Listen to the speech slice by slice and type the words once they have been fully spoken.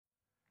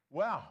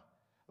Wow.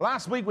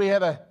 Last week we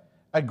had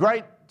a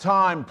great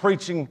time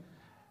preaching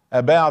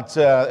about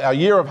our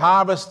year of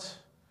harvest.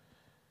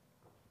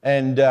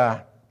 And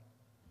the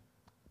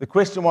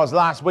question was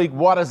last week,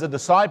 what is a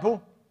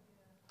disciple?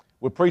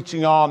 We're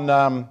preaching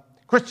on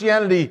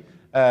Christianity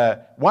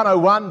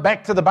 101,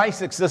 back to the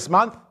basics this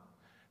month.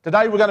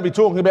 Today we're going to be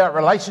talking about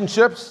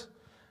relationships,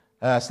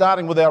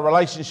 starting with our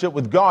relationship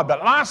with God.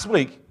 But last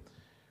week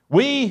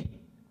we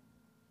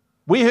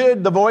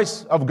heard the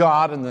voice of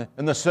God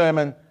in the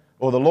sermon,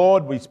 or the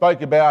Lord. We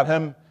spoke about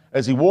him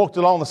as he walked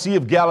along the Sea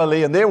of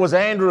Galilee, and there was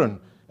Andrew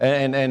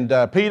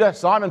and Peter,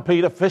 Simon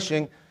Peter,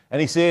 fishing,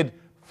 and he said,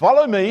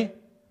 "Follow me,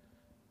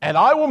 and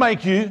I will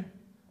make you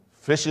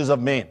fishers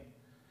of men."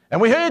 And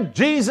we heard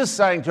Jesus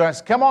saying to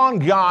us, "Come on,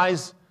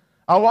 guys,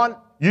 I want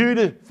you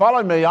to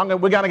follow me.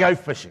 We're going to go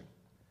fishing."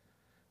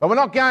 But we're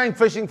not going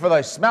fishing for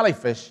those smelly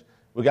fish.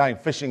 We're going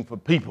fishing for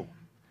people.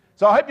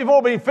 So I hope you've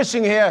all been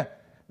fishing here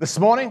this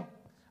morning.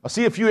 I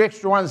see a few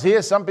extra ones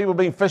here. Some people have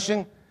been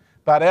fishing,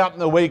 but out in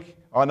the week,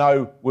 I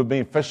know we've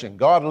been fishing.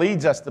 God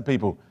leads us to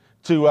people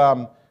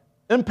to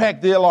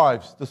impact their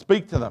lives, to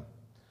speak to them.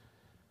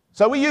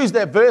 So we used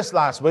that verse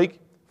last week,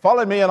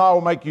 "Follow me and I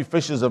will make you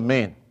fishers of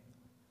men."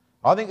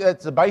 I think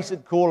that's the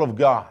basic call of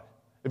God.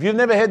 If you've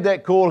never had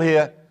that call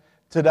here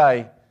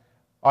today,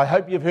 I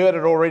hope you've heard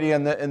it already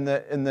in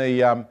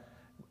the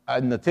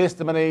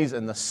testimonies,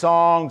 in the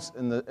songs,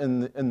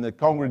 in the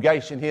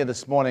congregation here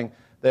this morning.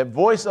 That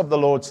voice of the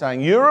Lord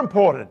saying, "You're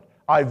important.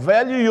 I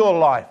value your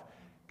life.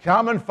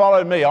 Come and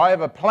follow me. I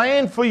have a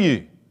plan for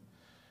you.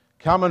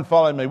 Come and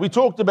follow me." We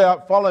talked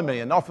about follow me,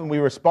 and often we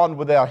respond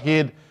with our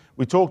head.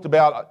 We talked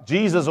about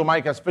Jesus will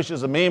make us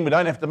fishers of men. We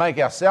don't have to make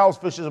ourselves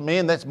fishers of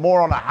men. That's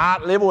more on a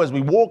heart level as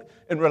we walk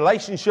in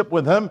relationship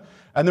with him.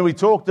 And then we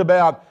talked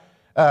about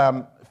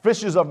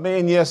fishers of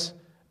men, yes,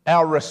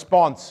 our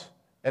response.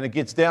 And it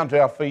gets down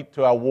to our feet,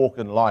 to our walk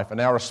in life. And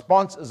our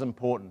response is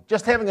important.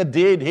 Just having a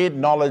dead head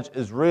knowledge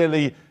is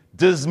really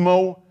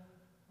dismal.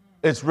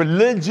 It's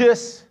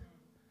religious.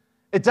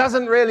 It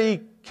doesn't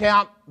really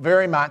count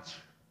very much.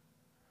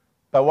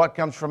 But what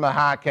comes from the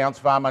heart counts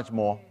far much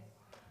more.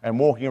 And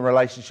walking in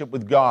relationship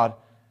with God.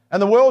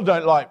 And the world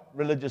don't like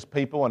religious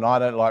people, and I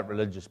don't like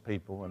religious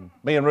people. And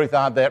me and Ruth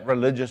aren't that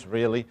religious,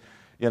 really.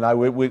 You know,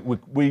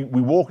 we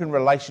walk in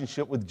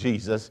relationship with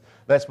Jesus.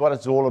 That's what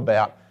it's all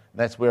about.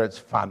 That's where it's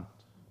fun.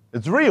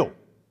 It's real.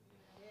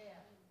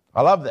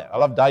 I love that. I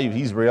love Dave.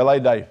 He's real, eh,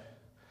 Dave?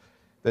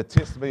 The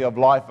testimony of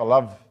life. I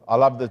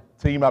love the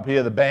team up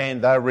here, the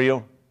band. They're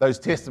real. Those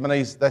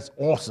testimonies, that's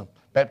awesome.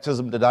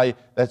 Baptism today,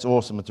 that's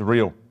awesome. It's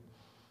real.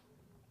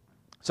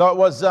 So it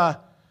was,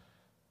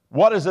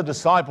 what is a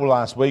disciple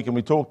last week? And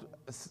we talked,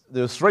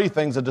 there was three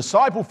things. A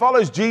disciple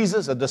follows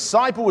Jesus. A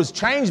disciple is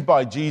changed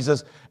by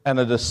Jesus. And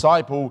a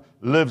disciple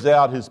lives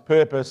out his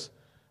purpose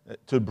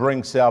to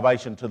bring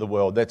salvation to the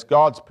world. That's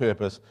God's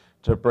purpose,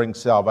 to bring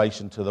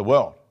salvation to the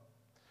world.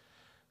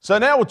 So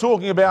now we're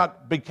talking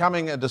about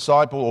becoming a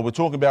disciple, or we're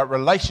talking about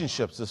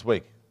relationships this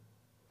week.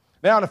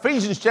 Now in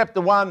Ephesians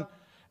chapter 1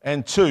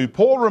 and 2,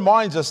 Paul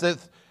reminds us that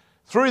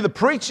through the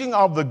preaching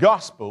of the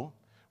gospel,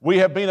 we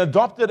have been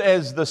adopted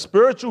as the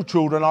spiritual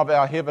children of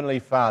our Heavenly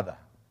Father.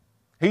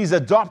 He's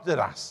adopted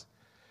us.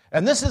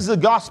 And this is the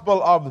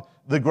gospel of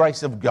the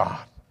grace of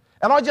God.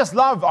 And I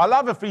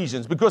love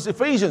Ephesians, because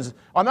Ephesians,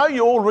 I know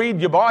you all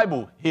read your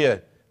Bible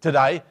here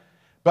today,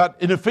 but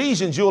in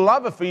Ephesians, you'll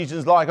love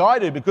Ephesians like I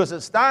do, because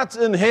it starts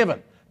in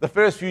heaven, the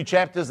first few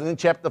chapters, and then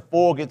chapter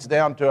 4 gets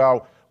down to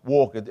our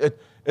walk.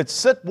 It's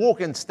sit,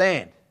 walk, and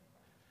stand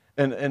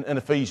in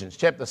Ephesians.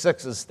 Chapter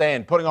 6 is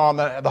stand, putting on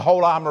the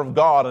whole armor of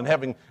God and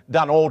having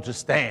done all to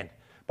stand.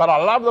 But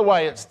I love the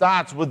way it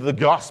starts with the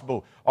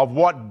gospel of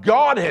what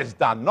God has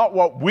done, not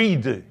what we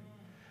do.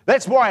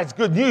 That's why it's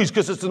good news,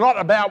 because it's not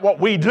about what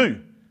we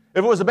do.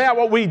 If it was about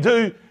what we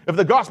do, if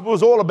the gospel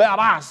was all about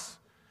us,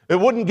 it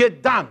wouldn't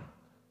get done.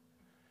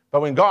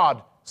 But when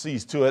God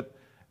sees to it,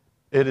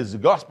 it is the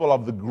gospel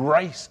of the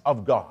grace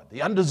of God,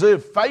 the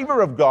undeserved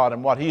favor of God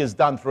and what he has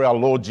done through our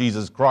Lord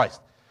Jesus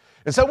Christ.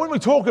 And so when we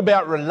talk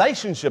about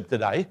relationship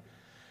today,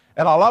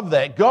 and I love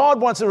that,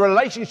 God wants a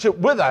relationship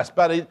with us,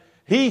 but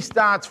he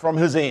starts from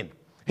his end.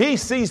 He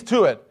sees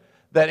to it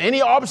that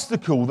any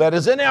obstacle that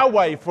is in our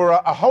way for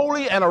a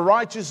holy and a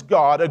righteous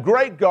God, a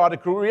great God, a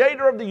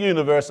creator of the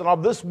universe and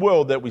of this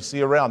world that we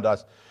see around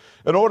us,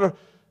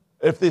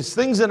 if there's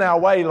things in our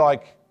way,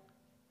 like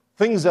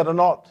things that are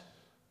not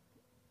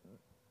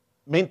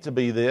meant to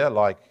be there,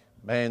 like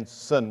man's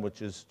sin,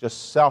 which is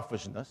just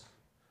selfishness,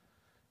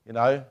 you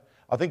know,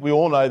 I think we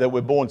all know that we're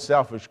born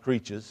selfish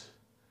creatures.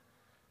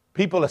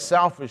 People are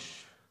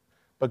selfish,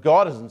 but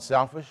God isn't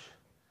selfish.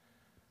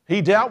 He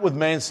dealt with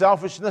man's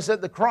selfishness at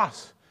the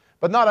cross.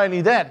 But not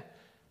only that,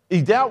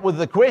 he dealt with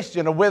the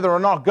question of whether or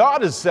not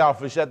God is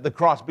selfish at the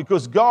cross,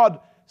 because God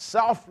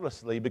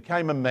selflessly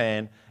became a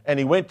man and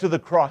he went to the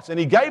cross and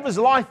he gave his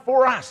life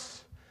for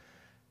us,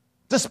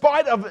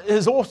 despite of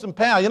his awesome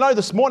power. You know,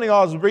 this morning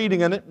I was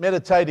reading and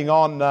meditating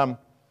on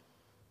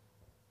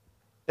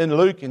in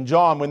Luke and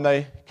John when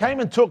they came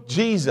and took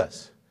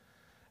Jesus,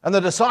 and the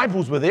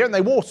disciples were there, and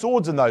they wore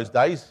swords in those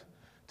days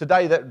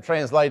Today that would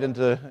translate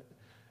into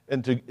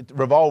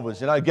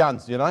revolvers,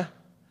 guns,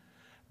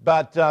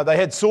 But they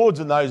had swords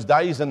in those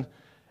days, and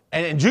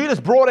Judas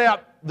brought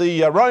out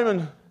the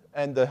Roman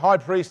and the high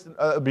priest.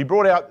 He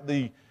brought out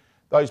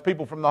those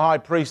people from the high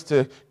priest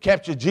to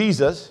capture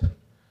Jesus.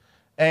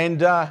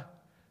 And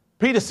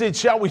Peter said,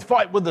 "Shall we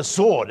fight with the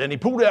sword?" And he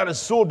pulled out his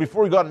sword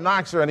before he got an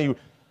answer, and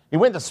he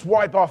went to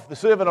swipe off the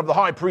servant of the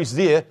high priest's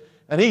ear,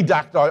 and he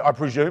ducked, I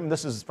presume.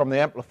 This is from the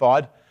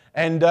Amplified.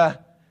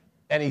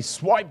 And he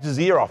swiped his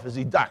ear off as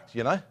he ducked,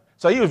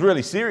 So he was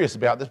really serious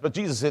about this, but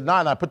Jesus said,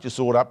 no, put your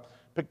sword up,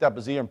 picked up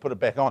his ear and put it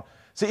back on.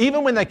 See,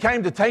 even when they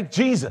came to take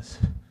Jesus,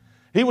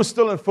 he was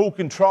still in full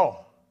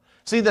control.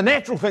 See, the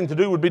natural thing to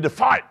do would be to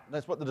fight.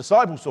 That's what the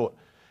disciples thought.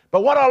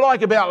 But what I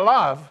like about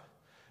love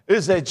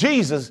is that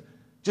Jesus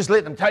just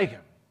let them take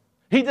him.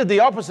 He did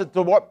the opposite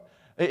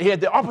he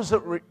had the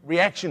opposite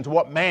reaction to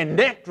what man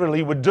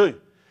naturally would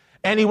do.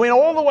 And he went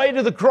all the way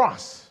to the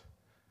cross.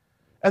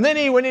 And then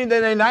he went in,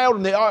 then they nailed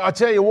him there. I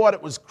tell you what,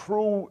 it was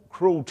cruel,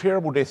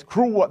 terrible death.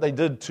 Cruel what they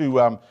did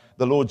to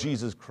the Lord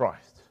Jesus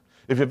Christ.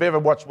 If you've ever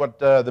watched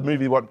the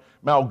movie, what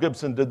Mel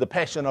Gibson did, The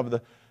Passion of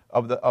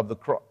the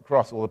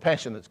Cross, or The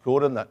Passion it's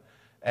called, isn't it?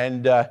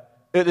 And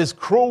it is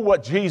cruel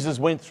what Jesus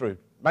went through.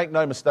 Make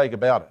no mistake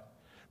about it.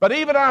 But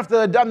even after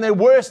they'd done their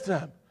worst to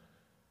him,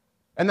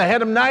 and they had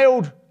him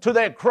nailed to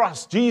that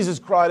cross, Jesus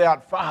cried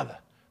out, "Father,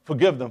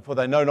 forgive them, for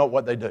they know not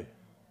what they do."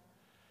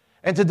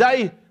 And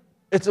today,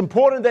 it's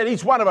important that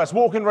each one of us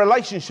walk in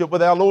relationship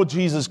with our Lord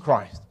Jesus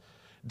Christ.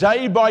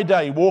 Day by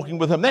day, walking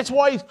with him. That's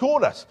why he's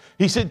called us.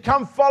 He said,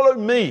 "Come follow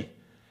me."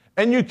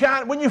 And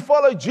when you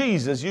follow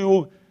Jesus,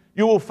 you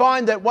will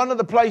find that one of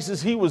the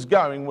places he was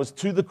going was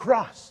to the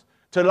cross,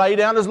 to lay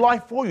down his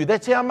life for you.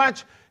 That's how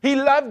much he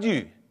loved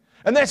you.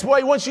 And that's why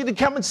he wants you to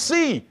come and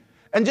see,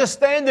 and just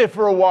stand there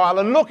for a while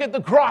and look at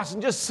the cross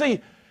and just see,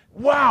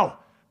 wow,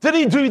 did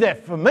he do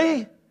that for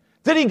me?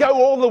 Did he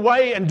go all the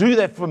way and do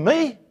that for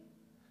me?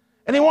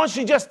 And he wants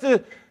you just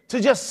to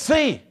just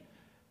see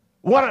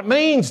what it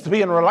means to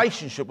be in a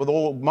relationship with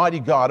Almighty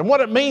God, and what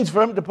it means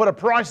for him to put a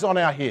price on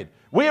our head.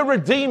 We are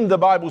redeemed, the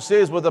Bible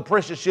says, with the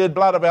precious shed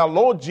blood of our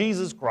Lord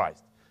Jesus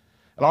Christ.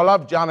 And I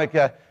love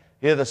Janica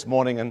here this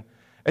morning,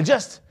 and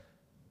just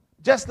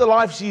the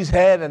life she's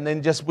had, and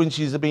then just when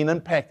she's been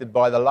impacted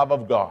by the love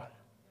of God.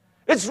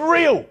 It's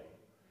real.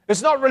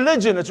 It's not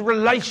religion, it's a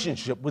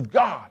relationship with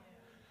God.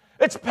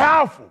 It's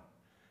powerful.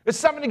 It's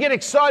something to get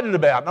excited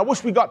about. And I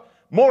wish we got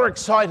more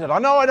excited. I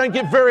know I don't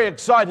get very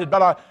excited,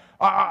 but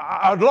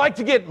I'd like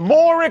to get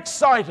more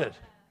excited.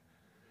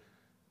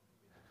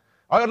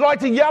 I'd like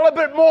to yell a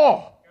bit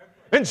more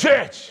in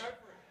church.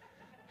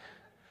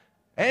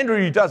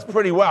 Andrew does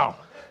pretty well.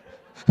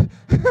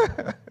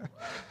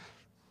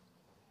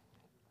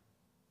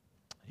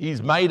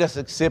 He's made us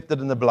accepted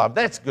in the beloved.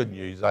 That's good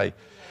news, eh?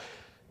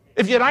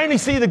 If you'd only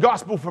see the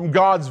gospel from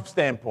God's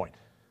standpoint.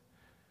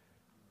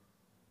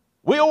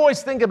 We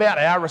always think about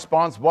our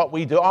response, what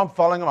we do. I'm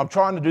following him, I'm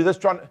trying to do this,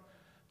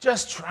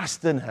 just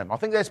trust in him. I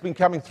think that's been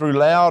coming through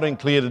loud and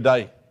clear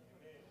today.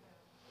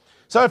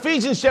 So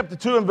Ephesians chapter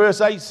 2 and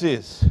verse 8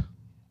 says,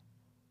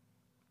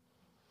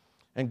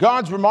 and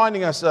God's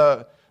reminding us,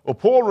 or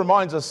Paul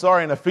reminds us,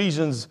 in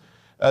Ephesians,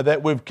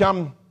 that we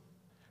came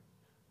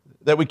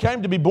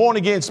to be born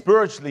again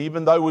spiritually,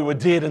 even though we were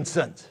dead in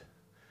sins.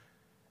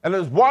 And it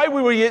was why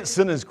we were yet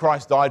sinners,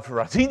 Christ died for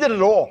us. He did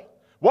it all.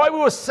 Why we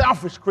were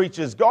selfish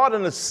creatures, God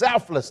in his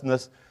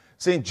selflessness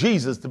sent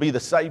Jesus to be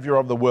the Savior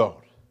of the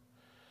world.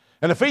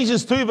 And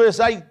Ephesians 2 verse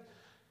 8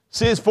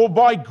 says, for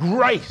by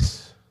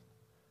grace,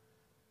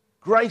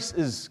 grace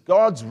is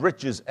God's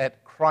riches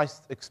at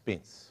Christ's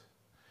expense,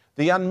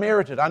 the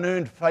unmerited,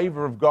 unearned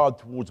favor of God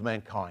towards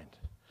mankind.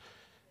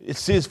 It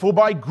says, for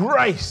by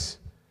grace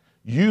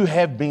you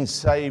have been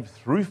saved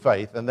through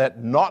faith, and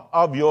that not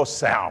of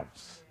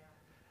yourselves.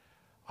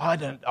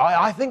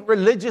 I think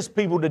religious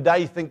people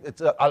today think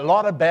it's a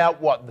lot about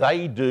what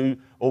they do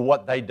or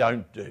what they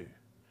don't do.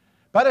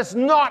 But it's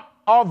not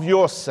of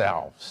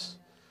yourselves.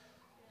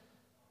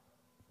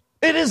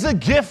 It is a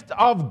gift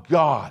of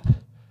God.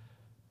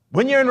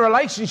 When you're in a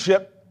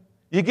relationship,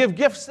 you give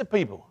gifts to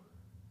people,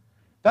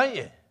 don't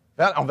you?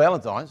 On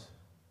Valentine's,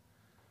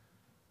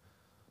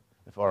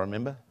 if I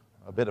remember.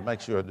 I better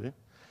make sure I do.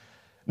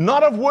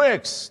 Not of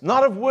works,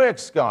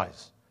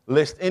 guys,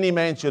 lest any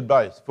man should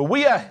boast. For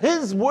we are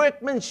his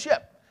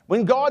workmanship.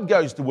 When God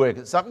goes to work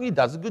at something, he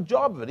does a good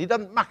job of it. He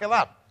doesn't muck it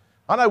up.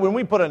 I know when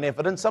we put an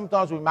effort in,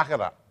 sometimes we muck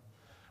it up.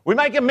 We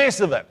make a mess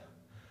of it.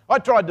 I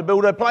tried to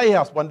build a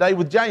playhouse one day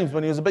with James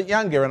when he was a bit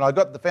younger, and I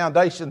got the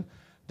foundation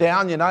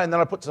down, and then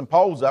I put some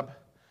poles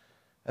up.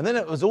 And then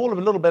it was all a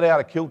little bit out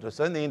of kilter.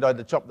 So in the end, I had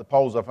to chop the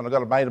poles off, and I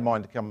got a mate of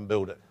mine to come and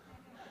build it.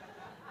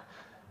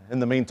 In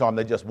the meantime,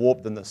 they just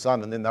warped in the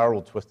sun, and then they were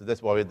all twisted.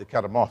 That's why we had to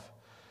cut them off.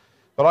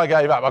 But I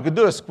gave up. I could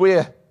do a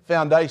square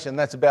foundation.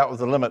 That's about was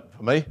the limit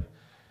for me.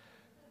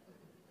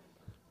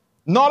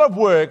 Not of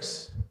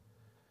works.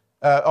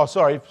 Where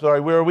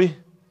are we?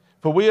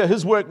 For we are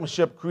his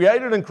workmanship,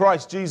 created in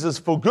Christ Jesus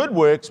for good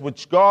works,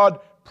 which God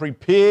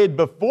prepared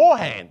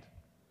beforehand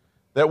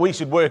that we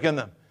should work in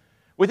them.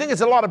 We think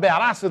it's a lot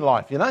about us in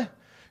life, you know.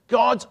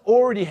 God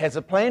already has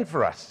a plan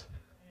for us.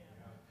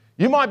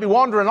 You might be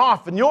wandering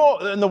off and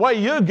in the way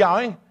you're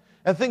going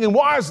and thinking,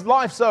 why is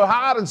life so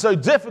hard and so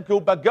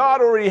difficult? But God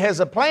already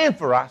has a plan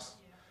for us.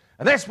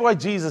 And that's why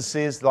Jesus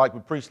says, like we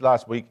preached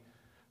last week,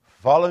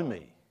 follow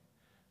me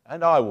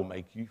and I will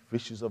make you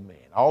fishers of men.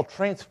 I'll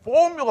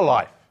transform your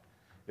life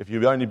if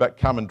you only but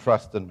come and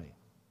trust in me.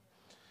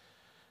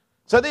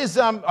 So there's,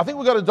 I think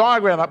we've got a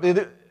diagram up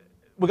there.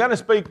 We're going to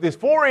speak, there's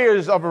 4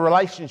 areas of a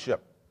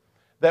relationship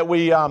that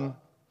we going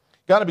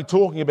to be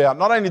talking about,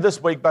 not only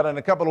this week, but in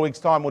a couple of weeks'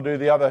 time we'll do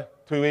the other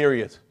 2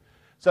 areas.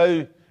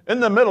 So in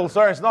the middle,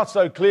 sorry, it's not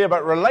so clear,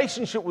 but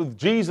relationship with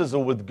Jesus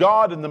or with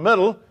God in the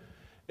middle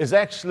is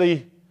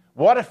actually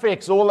what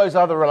affects all those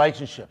other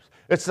relationships.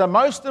 It's the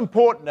most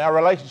important, our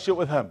relationship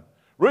with Him.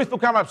 Ruth will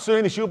come up soon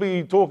and she'll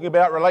be talking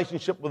about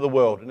relationship with the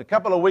world. In a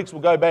couple of weeks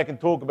we'll go back and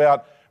talk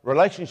about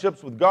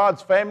relationships with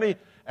God's family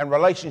and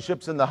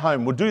relationships in the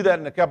home. We'll do that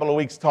in a couple of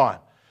weeks' time.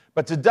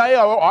 But today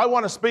I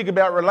want to speak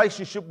about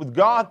relationship with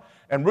God,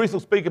 and Ruth will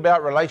speak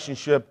about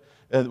relationship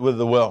with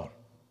the world.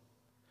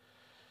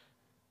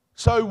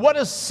 So what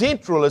is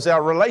central is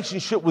our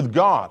relationship with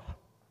God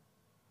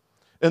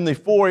in the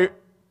 4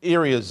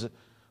 areas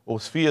or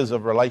spheres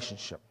of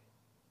relationship.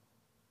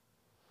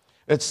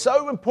 It's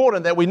so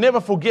important that we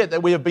never forget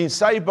that we have been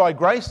saved by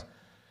grace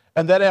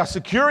and that our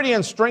security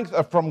and strength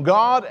are from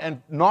God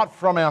and not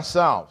from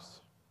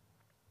ourselves.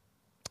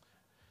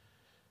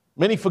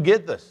 Many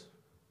forget this.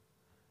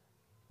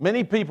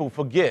 Many people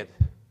forget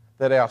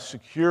that our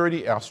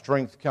security, our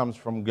strength comes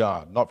from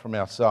God, not from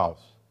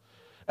ourselves.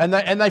 And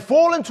they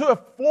fall into a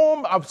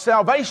form of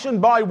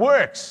salvation by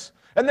works,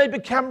 and they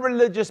become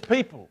religious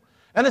people.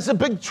 And it's a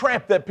big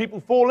trap that people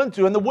fall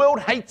into, and the world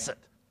hates it.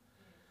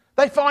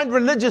 They find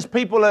religious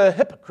people are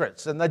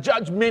hypocrites, and they're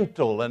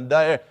judgmental,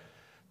 and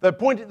they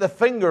point at the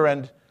finger,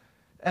 and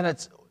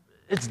it's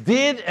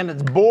dead, and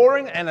it's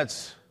boring,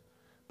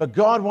 but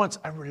God wants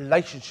a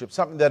relationship,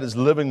 something that is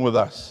living with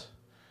us.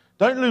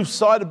 Don't lose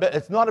sight of it.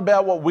 It's not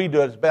about what we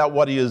do, it's about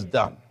what He has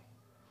done.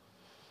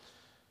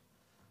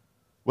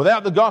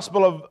 Without the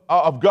gospel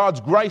of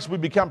God's grace, we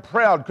become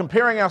proud,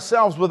 comparing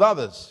ourselves with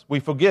others. We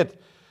forget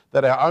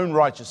that what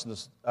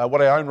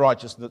our own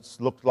righteousness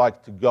looks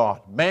like to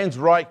God. Man's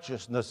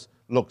righteousness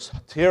looks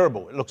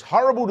terrible. It looks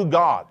horrible to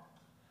God.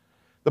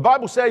 The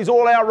Bible says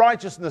all our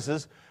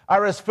righteousnesses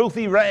are as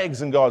filthy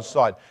rags in God's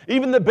sight.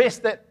 Even the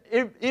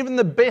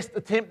best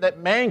attempt that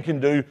man can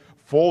do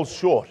falls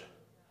short.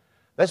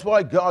 That's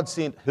why God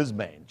sent His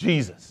man,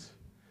 Jesus.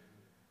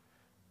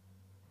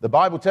 The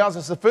Bible tells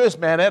us the first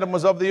man, Adam,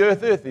 was of the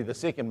earth, earthy. The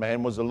second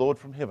man was the Lord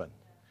from heaven.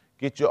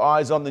 Get your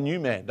eyes on the new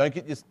man. Don't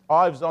get your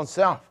eyes on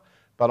self,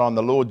 but on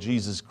the Lord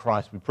Jesus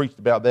Christ. We preached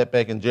about that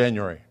back in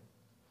January.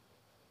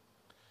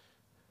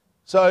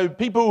 So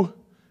people,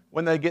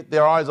 when they get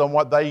their eyes on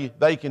what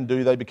they can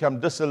do, they become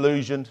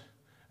disillusioned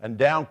and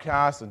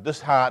downcast and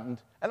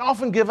disheartened and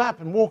often give up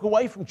and walk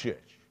away from church.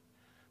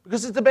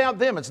 Because it's about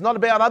them. It's not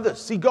about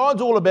others. See,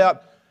 God's all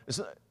about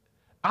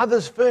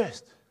others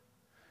first.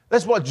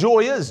 That's what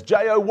joy is,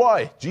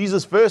 J-O-Y.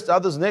 Jesus first,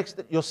 others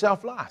next,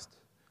 yourself last.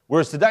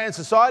 Whereas today in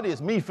society,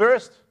 it's me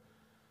first,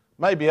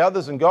 maybe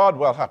others, and God,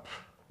 well,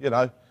 you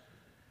know.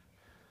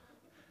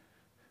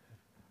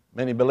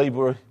 Many believe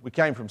we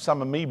came from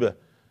some amoeba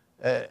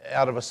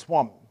out of a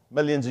swamp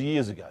millions of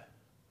years ago.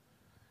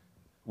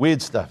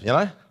 Weird stuff, you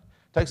know.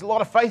 Takes a lot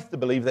of faith to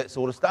believe that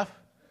sort of stuff.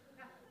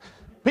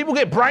 People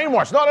get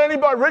brainwashed, not only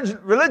by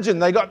religion.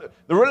 They got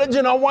the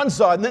religion on one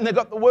side, and then they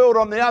got the world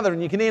on the other,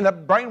 and you can end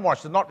up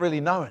brainwashed and not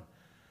really knowing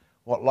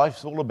what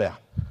life's all about.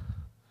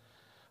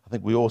 I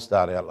think we all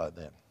start out like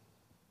that.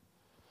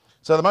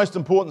 So the most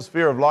important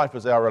sphere of life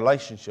is our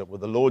relationship with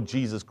the Lord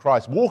Jesus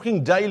Christ,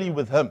 walking daily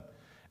with Him.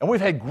 And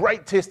we've had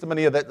great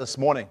testimony of that this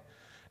morning,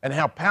 and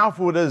how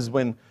powerful it is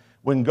when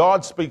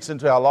God speaks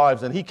into our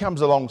lives and He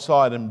comes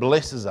alongside and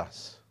blesses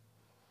us.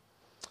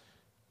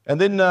 And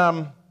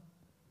then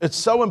it's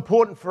so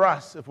important for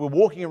us, if we're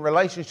walking in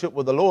relationship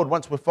with the Lord,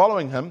 once we're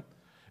following Him,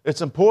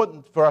 it's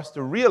important for us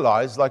to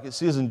realize, like it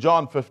says in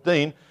John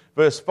 15,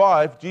 verse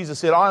 5, Jesus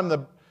said, I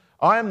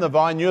am the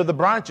vine, you're the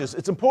branches.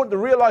 It's important to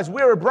realize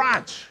we're a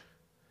branch.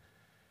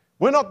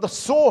 We're not the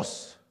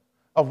source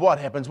of what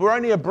happens. We're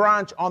only a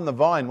branch on the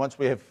vine once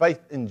we have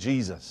faith in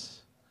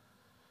Jesus.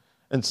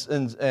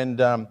 And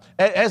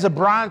as a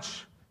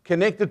branch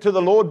connected to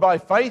the Lord by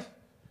faith,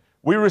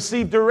 we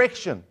receive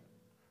direction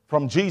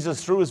from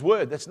Jesus through His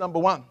Word. That's number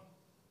one.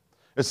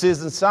 It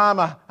says in Psalm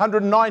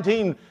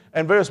 119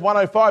 and verse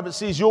 105, it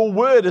says, your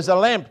Word is a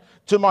lamp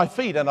to my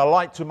feet and a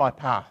light to my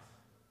path.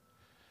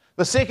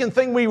 The second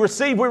thing we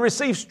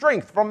receive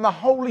strength from the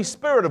Holy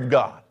Spirit of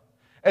God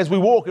as we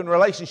walk in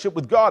relationship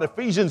with God.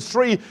 Ephesians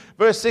 3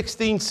 verse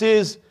 16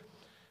 says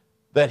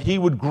that He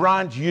would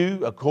grant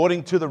you,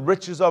 according to the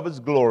riches of His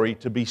glory,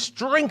 to be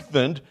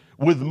strengthened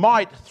with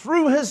might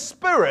through His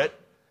Spirit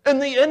in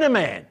the inner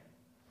man.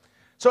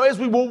 So as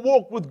we will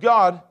walk with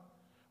God,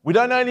 we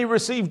don't only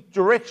receive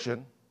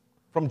direction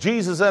from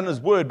Jesus and His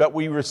Word, but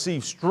we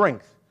receive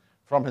strength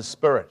from His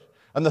Spirit.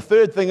 And the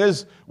third thing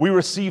is we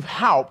receive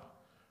help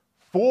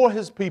for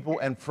His people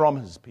and from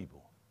His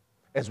people.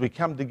 As we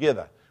come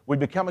together, we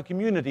become a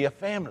community, a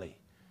family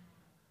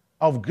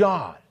of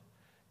God,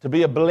 to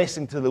be a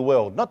blessing to the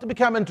world. Not to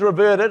become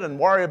introverted and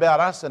worry about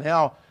us and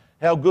how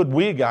good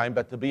we're going,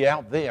 but to be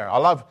out there. I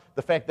love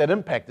the fact that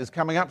Impact is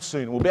coming up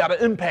soon. We'll be able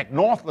to impact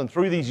Northland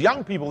through these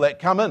young people that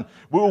come in.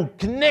 We'll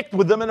connect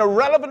with them in a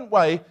relevant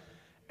way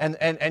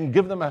and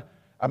give them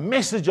a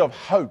message of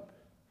hope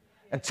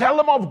and tell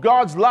them of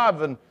God's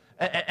love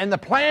and the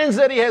plans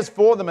that He has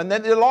for them, and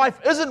that their life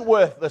isn't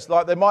worthless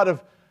like they might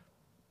have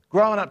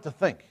grown up to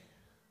think.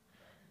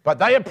 But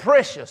they are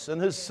precious in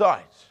His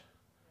sight.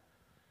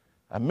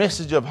 A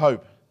message of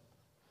hope.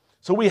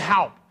 So we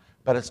help,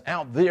 but it's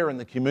out there in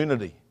the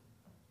community.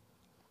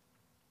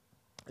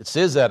 It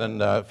says that in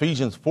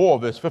Ephesians 4,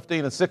 verse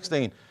 15 and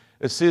 16.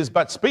 It says,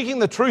 but speaking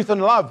the truth in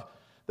love,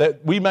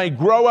 that we may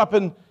grow up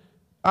in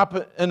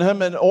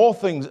Him in all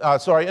things,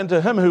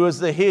 into Him who is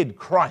the head,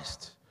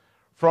 Christ,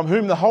 from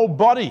whom the whole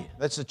body,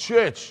 that's the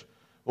church,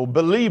 or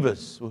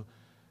believers,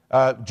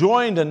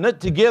 joined and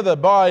knit together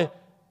by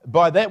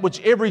that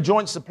which every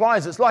joint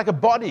supplies. It's like a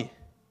body.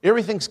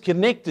 Everything's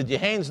connected. Your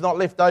hand's not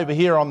left over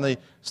here on the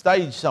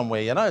stage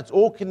somewhere, it's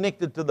all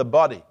connected to the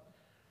body.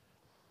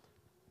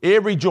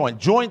 Every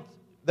joint,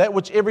 that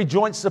which every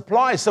joint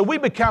supplies. So we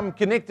become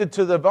connected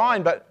to the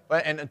vine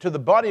and to the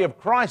body of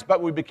Christ,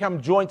 but we become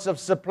joints of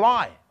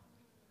supply.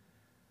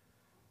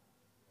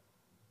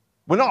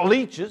 We're not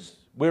leeches.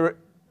 We're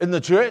in the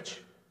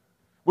church.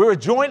 We're a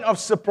joint of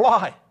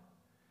supply.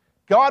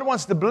 God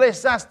wants to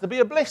bless us to be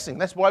a blessing.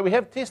 That's why we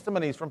have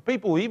testimonies from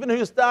people, even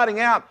who are starting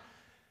out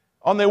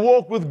on their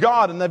walk with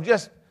God, and they've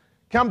just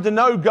come to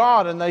know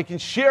God, and they can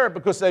share it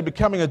because they're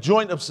becoming a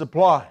joint of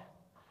supply,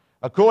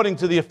 according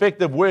to the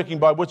effective working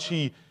by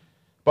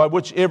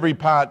which every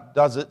part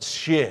does its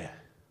share.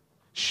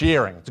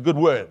 Sharing, it's a good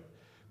word.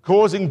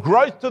 Causing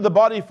growth to the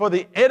body for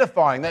the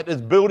edifying, that is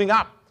building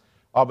up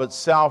of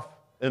itself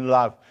in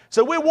love.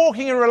 So we're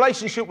walking in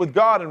relationship with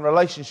God and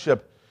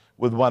relationship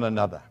with one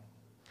another.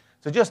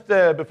 So just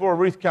before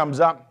Ruth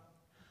comes up,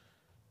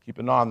 keep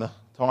an eye on the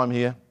time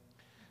here.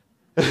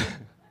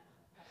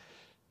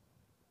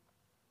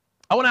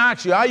 I want to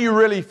ask you, are you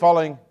really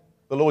following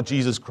the Lord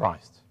Jesus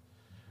Christ?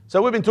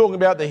 So we've been talking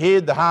about the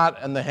head, the heart,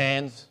 and the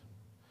hands.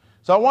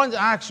 So I want to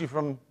ask you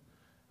in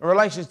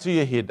relation to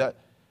your head,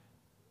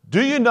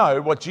 do you know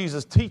what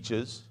Jesus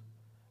teaches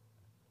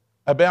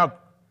about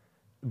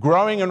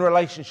growing in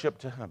relationship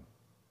to Him?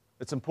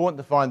 It's important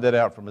to find that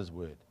out from His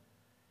Word.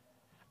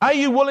 Are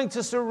you willing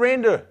to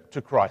surrender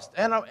to Christ?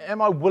 And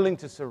am I willing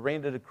to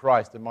surrender to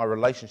Christ in my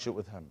relationship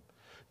with Him?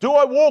 Do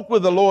I walk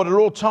with the Lord at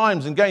all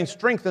times and gain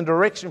strength and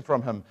direction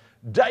from Him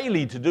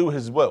daily to do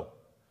His will?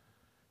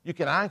 You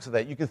can answer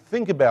that. You can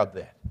think about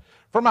that.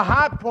 From a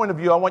heart point of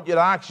view, I want you to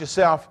ask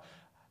yourself,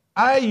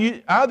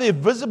 are there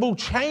visible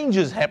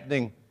changes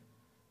happening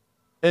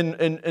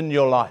in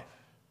your life?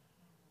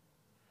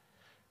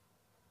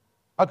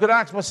 I could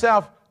ask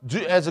myself,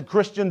 as a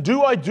Christian,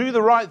 do I do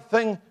the right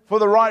thing for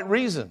the right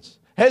reasons?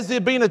 Has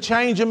there been a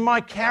change in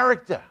my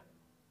character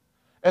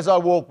as I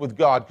walk with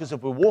God? Because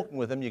if we're walking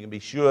with Him, you can be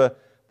sure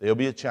there'll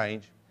be a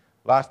change.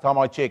 Last time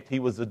I checked, He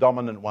was the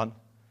dominant one.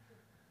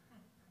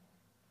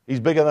 He's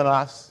bigger than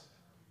us.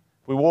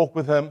 If we walk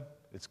with Him,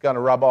 it's going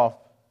to rub off.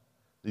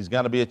 There's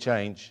going to be a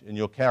change in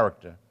your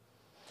character.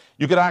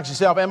 You could ask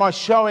yourself, am I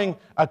showing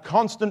a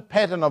constant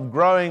pattern of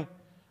growing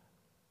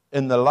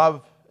in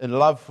love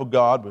for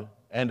God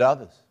and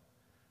others?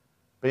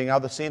 Being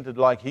other-centered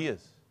like He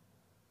is.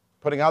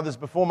 Putting others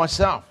before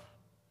myself.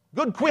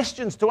 Good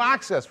questions to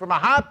ask us from a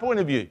heart point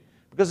of view.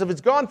 Because if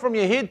it's gone from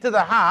your head to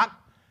the heart,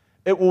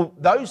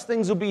 those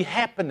things will be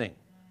happening.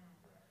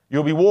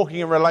 You'll be walking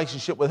in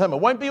relationship with Him.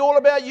 It won't be all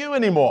about you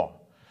anymore.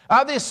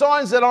 Are there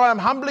signs that I am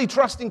humbly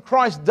trusting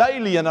Christ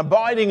daily and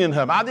abiding in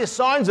Him? Are there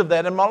signs of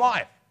that in my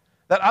life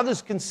that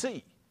others can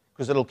see?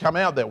 Because it'll come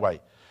out that way.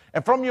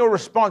 And from your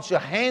response, your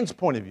hands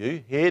point of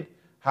view, head,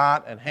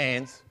 heart, and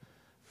hands,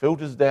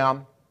 filters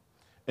down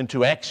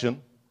into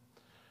action.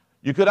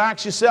 You could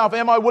ask yourself,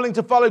 am I willing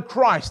to follow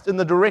Christ in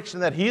the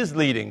direction that He is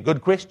leading?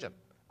 Good question.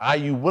 Are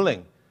you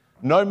willing,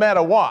 no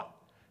matter what,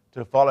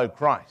 to follow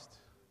Christ?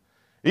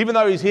 Even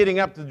though He's heading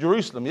up to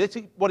Jerusalem, that's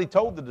what He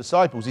told the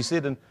disciples. He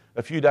said, in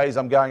a few days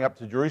I'm going up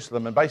to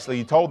Jerusalem, and basically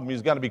He told them He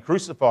was going to be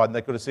crucified, and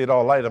they could have said,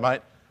 oh, later,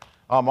 mate,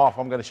 I'm off,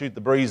 I'm going to shoot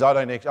the breeze,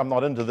 I'm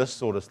not into this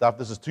sort of stuff,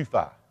 this is too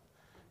far.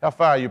 How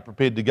far are you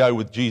prepared to go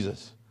with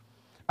Jesus?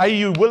 Are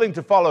you willing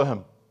to follow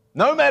Him,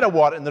 no matter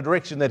what, in the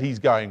direction that He's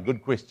going?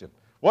 Good question.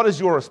 What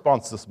is your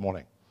response this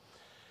morning?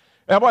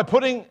 Am I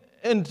putting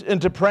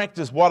into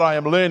practice what I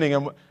am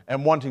learning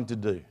and wanting to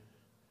do?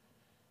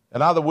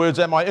 In other words,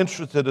 am I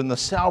interested in the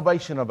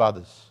salvation of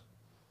others?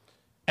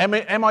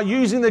 Am I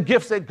using the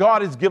gifts that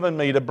God has given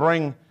me to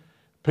bring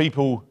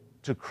people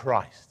to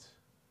Christ,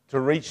 to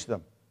reach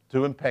them,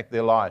 to impact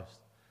their lives?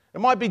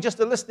 It might be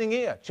just a listening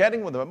ear,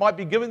 chatting with them. It might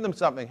be giving them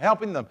something,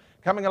 helping them,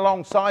 coming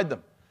alongside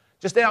them.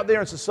 Just out there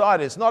in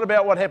society. It's not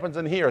about what happens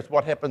in here. It's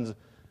what happens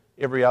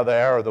every other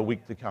hour of the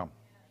week to come.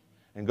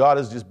 And God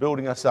is just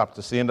building us up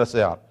to send us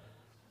out.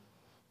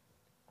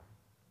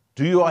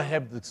 Do I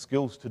have the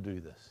skills to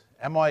do this?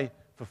 Am I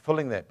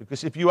fulfilling that?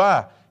 Because if you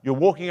are, you're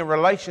walking in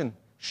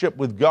relationship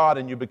with God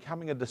and you're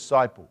becoming a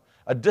disciple,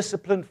 a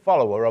disciplined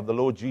follower of the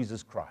Lord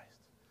Jesus Christ.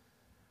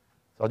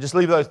 So I'll just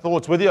leave those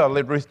thoughts with you. I'll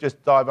let Ruth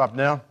just dive up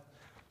now.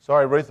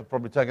 Sorry, Ruth, I've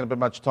probably taken a bit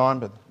much time,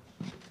 but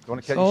do you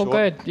want to catch you short? All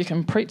good. You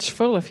can preach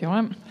full if you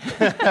want.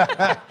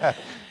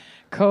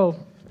 Cool.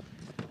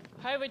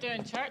 How are we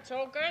doing, church?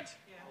 All good?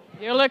 Yeah.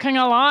 You're looking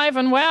alive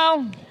and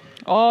well?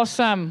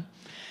 Awesome.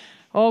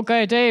 All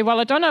good, eh? Well,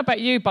 I don't know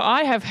about you, but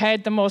I have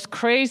had the most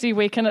crazy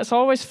week, and it's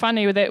always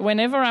funny that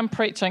whenever I'm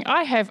preaching,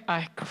 I have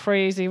a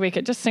crazy week.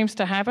 It just seems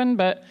to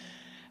happen,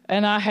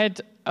 and I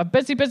had a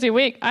busy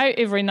week, out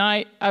every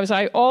night. I was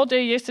out all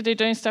day yesterday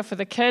doing stuff with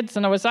the kids,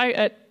 and I was out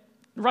at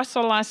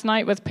Russell last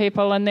night with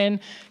people, and then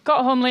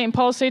got home late, and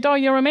Paul said, "Oh,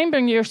 you're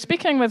remembering you're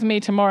speaking with me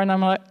tomorrow," and I'm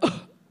like,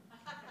 oh.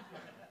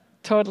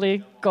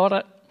 Totally got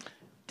it.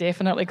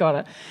 Definitely got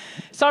it.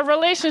 So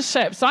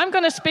relationships. I'm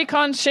going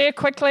to share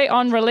quickly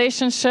on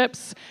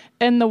relationships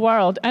in the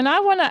world. And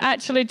I want to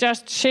actually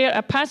just share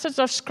a passage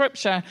of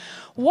scripture.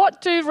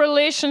 What do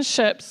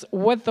relationships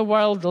with the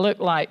world look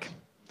like?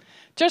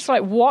 Just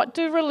like, what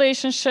do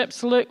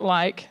relationships look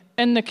like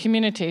in the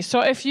community? So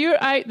if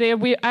you're out there,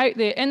 we're out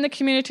there in the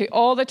community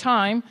all the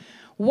time,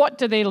 what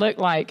do they look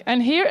like?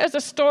 And here is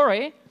a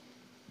story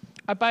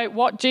about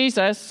what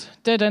Jesus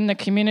did in the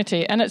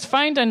community. And it's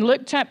found in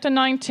Luke chapter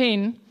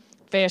 19,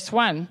 verse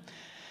 1.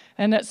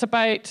 And it's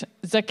about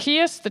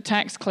Zacchaeus, the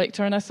tax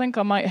collector. And I think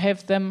I might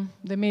have them,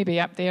 they may be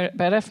up there,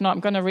 but if not, I'm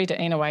going to read it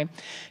anyway.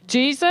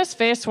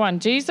 Verse 1,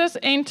 Jesus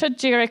entered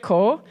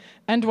Jericho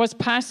and was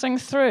passing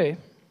through.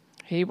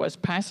 He was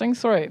passing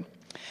through.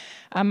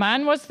 A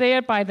man was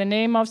there by the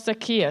name of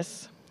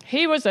Zacchaeus.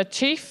 He was a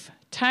chief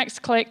tax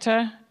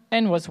collector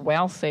and was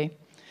wealthy.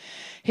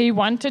 He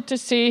wanted to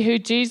see who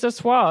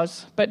Jesus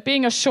was, but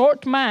being a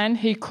short man,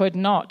 he could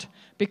not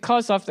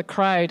because of the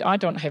crowd. I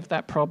don't have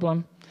that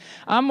problem.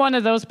 I'm one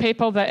of those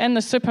people that in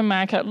the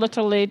supermarket,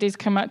 little ladies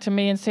come up to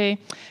me and say,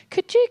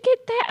 "Could you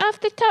get that off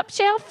the top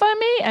shelf for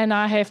me?" And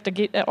I have to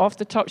get it off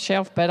the top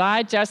shelf, but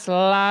I just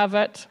love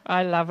it.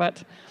 I love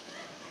it.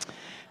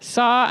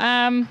 So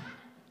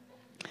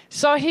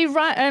he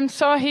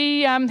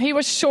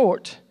was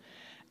short,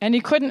 and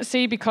he couldn't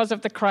see because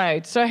of the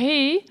crowd. So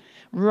he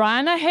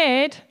ran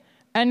ahead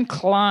and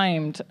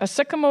climbed a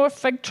sycamore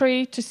fig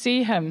tree to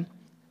see him,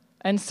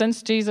 and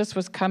since Jesus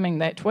was coming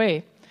that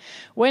way.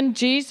 When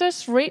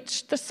Jesus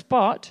reached the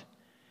spot,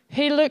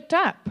 he looked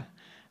up,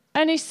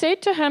 and he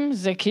said to him,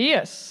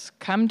 "Zacchaeus,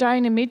 come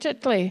down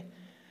immediately.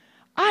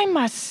 I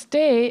must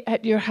stay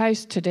at your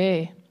house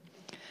today."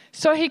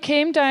 So he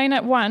came down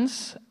at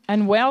once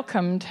and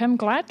welcomed him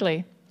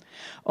gladly.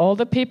 All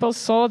the people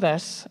saw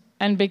this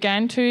and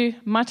began to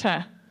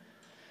mutter,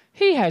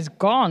 "He has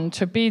gone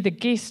to be the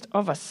guest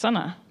of a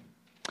sinner."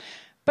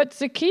 But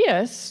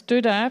Zacchaeus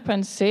stood up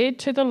and said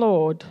to the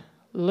Lord,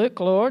 "Look,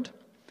 Lord,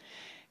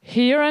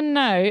 here and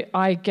now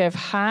I give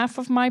half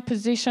of my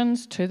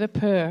possessions to the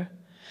poor.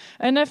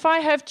 And if I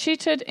have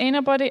cheated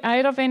anybody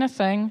out of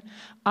anything,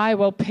 I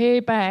will pay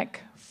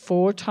back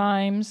 4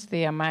 times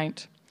the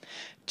amount."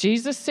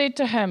 Jesus said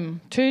to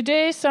him,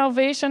 "Today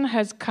salvation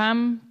has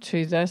come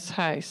to this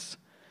house."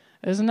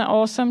 Isn't it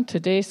awesome?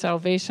 Today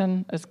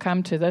salvation has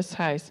come to this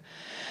house.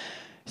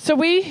 So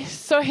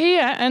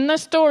here in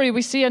this story,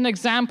 we see an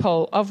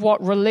example of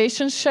what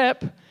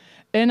relationship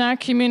in our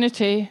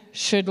community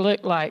should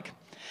look like.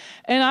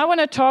 And I want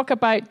to talk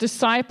about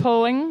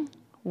discipling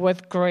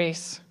with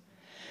grace.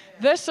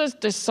 This is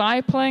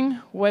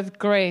discipling with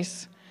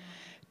grace.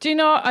 Do you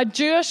know, a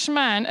Jewish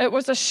man, it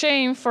was a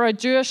shame for a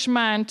Jewish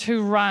man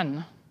to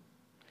run.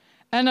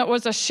 And it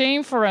was a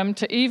shame for him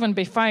to even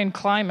be found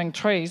climbing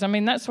trees. I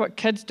mean, that's what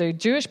kids do.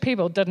 Jewish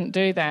people didn't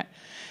do that.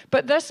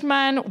 But this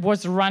man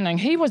was running.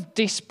 He was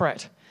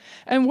desperate.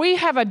 And we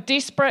have a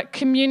desperate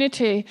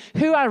community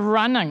who are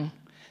running.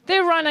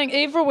 They're running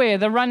everywhere.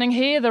 They're running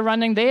here, they're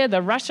running there,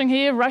 they're rushing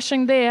here,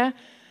 rushing there.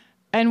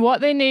 And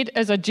what they need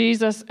is a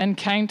Jesus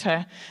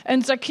encounter.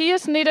 And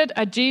Zacchaeus needed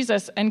a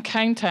Jesus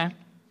encounter.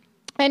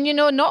 And you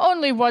know, not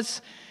only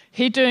was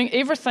he doing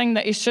everything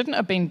that he shouldn't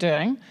have been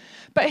doing,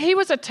 but he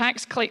was a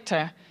tax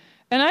collector.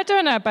 And I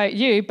don't know about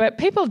you, but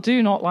people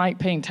do not like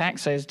paying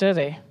taxes, do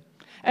they?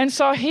 And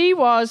so he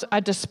was a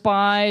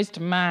despised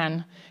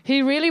man.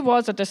 He really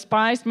was a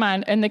despised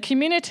man in the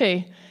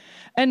community.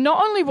 And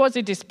not only was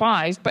he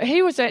despised, but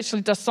he was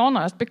actually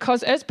dishonest,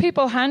 because as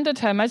people handed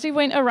him, as he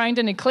went around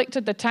and he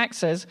collected the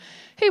taxes,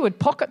 he would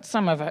pocket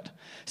some of it.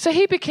 So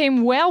he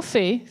became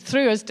wealthy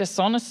through his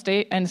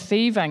dishonesty and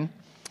thieving.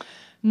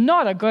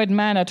 Not a good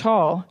man at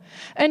all.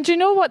 And do you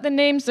know what the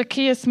name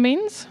Zacchaeus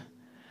means?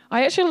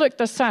 I actually looked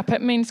this up.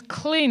 It means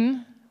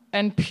clean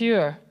and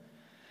pure.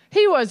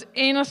 He was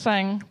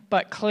anything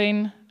but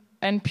clean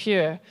and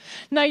pure.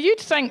 Now, you'd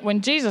think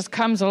when Jesus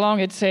comes along,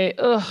 he'd say,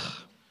 "Ugh,"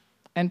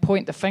 and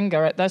point the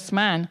finger at this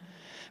man.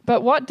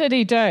 But what did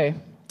he do?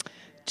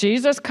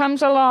 Jesus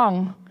comes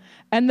along,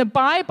 and the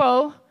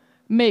Bible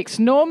makes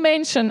no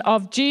mention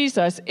of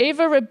Jesus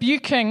ever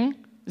rebuking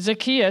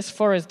Zacchaeus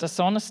for his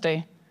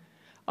dishonesty.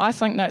 I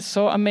think that's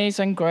so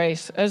amazing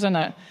grace, isn't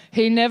it?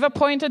 He never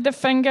pointed the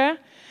finger,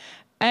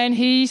 and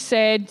he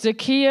said,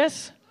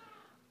 Zacchaeus,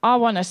 I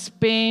want to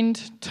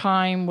spend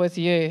time with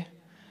you.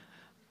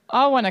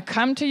 I want to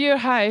come to your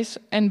house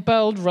and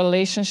build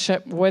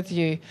relationship with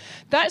you.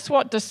 That's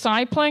what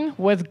discipling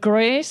with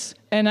grace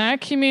in our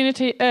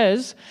community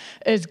is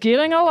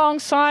getting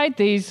alongside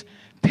these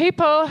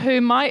people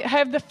who might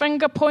have the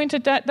finger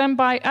pointed at them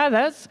by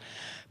others,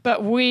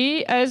 but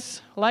we,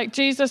 as like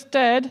Jesus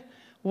did,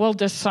 will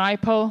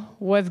disciple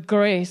with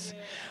grace.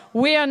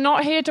 We are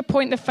not here to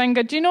point the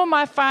finger. Do you know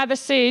my father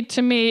said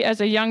to me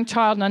as a young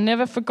child, and I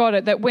never forgot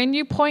it, that when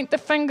you point the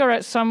finger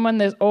at someone,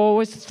 there's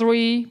always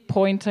 3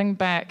 pointing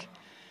back.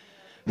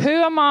 Who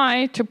am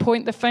I to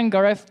point the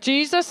finger? If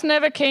Jesus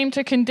never came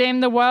to condemn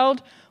the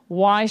world,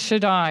 why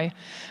should I?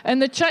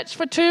 And the church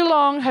for too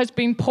long has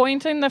been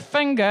pointing the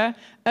finger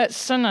at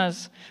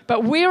sinners.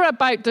 But we're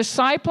about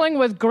discipling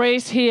with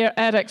grace here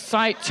at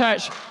Excite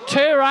Church.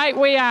 Too right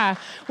we are.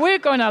 We're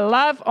going to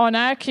love on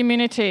our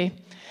community.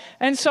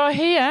 And so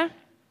here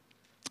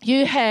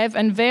you have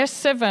in verse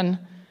 7,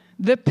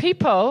 the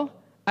people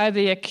are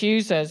the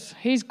accusers.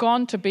 He's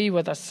gone to be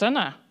with a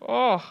sinner.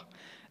 Oh,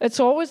 it's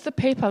always the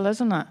people,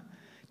 isn't it?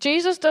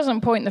 Jesus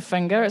doesn't point the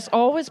finger. It's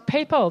always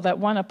people that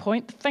want to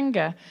point the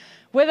finger.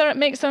 Whether it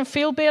makes them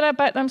feel better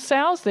about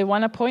themselves, they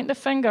want to point the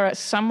finger at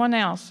someone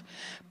else.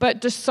 But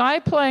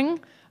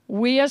discipling,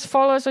 we as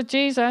followers of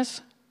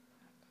Jesus,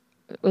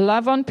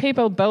 love on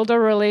people, build a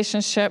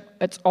relationship.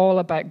 It's all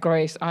about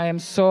grace. I am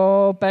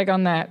so big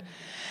on that.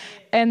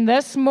 And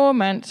this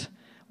moment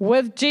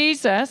with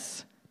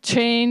Jesus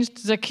changed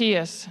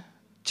Zacchaeus.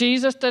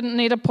 Jesus didn't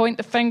need to point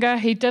the finger.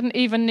 He didn't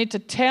even need to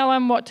tell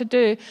him what to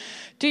do.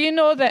 Do you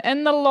know that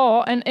in the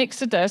law, in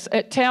Exodus,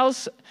 it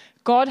tells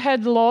God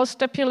had laws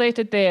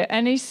stipulated there.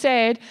 And he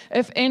said,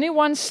 if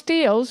anyone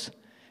steals,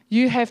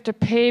 you have to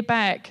pay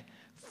back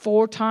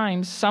 4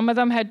 times. Some of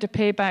them had to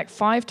pay back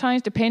 5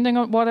 times, depending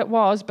on what it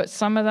was, but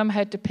some of them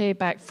had to pay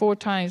back 4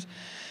 times.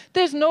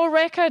 There's no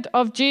record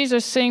of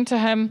Jesus saying to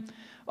him,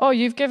 oh,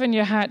 you've given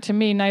your heart to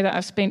me now that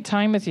I've spent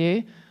time with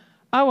you.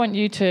 I want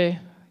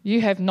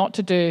you have not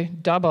to do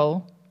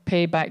double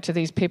pay back to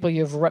these people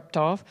you've ripped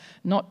off,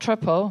 not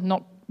triple,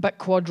 but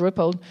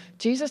quadrupled.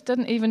 Jesus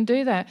didn't even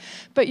do that.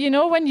 But you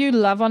know, when you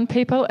love on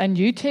people and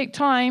you take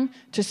time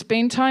to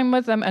spend time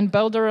with them and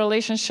build a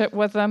relationship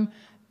with them,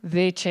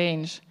 they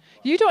change.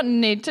 You don't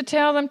need to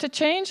tell them to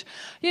change.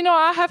 You know,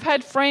 I have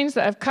had friends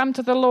that have come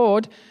to the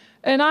Lord,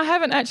 and I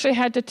haven't actually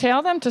had to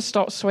tell them to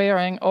stop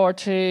swearing or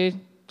to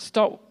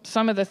stop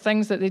some of the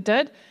things that they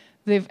did.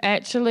 They've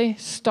actually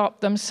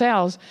stopped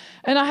themselves.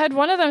 And I had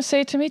one of them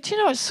say to me, do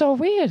you know, it's so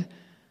weird.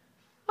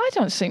 I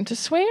don't seem to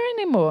swear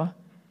anymore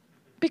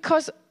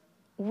because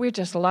we're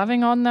just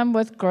loving on them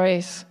with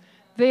grace.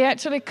 They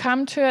actually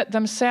come to it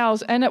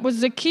themselves. And it was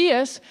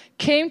Zacchaeus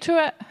came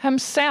to it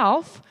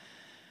himself.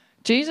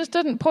 Jesus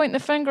didn't point the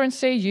finger and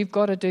say, you've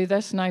got to do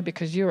this now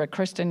because you're a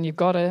Christian. You've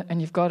got to, and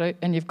you've got to,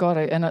 and you've got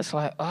to. And it's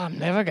like, oh, I'm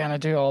never going to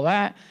do all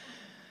that.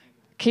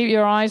 Keep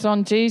your eyes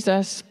on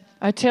Jesus.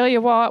 I tell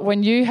you what,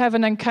 when you have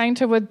an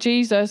encounter with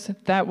Jesus,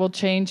 that will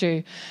change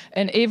you.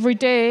 And every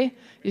day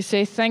you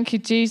say, thank you,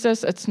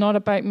 Jesus. It's not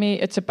about me.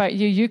 It's about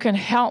you. You can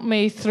help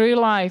me through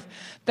life.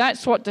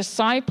 That's what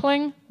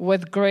discipling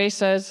with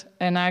grace is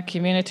in our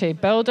community,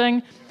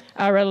 building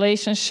a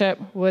relationship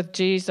with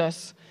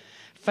Jesus.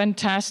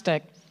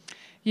 Fantastic.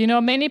 You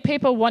know, many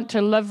people want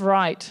to live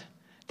right.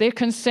 Their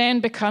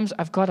concern becomes,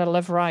 I've got to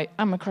live right.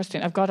 I'm a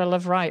Christian. I've got to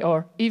live right.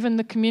 Or even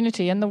the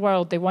community in the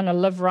world, they want to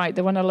live right.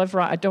 They want to live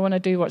right. I don't want to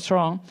do what's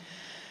wrong.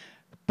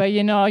 But,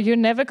 you know, you're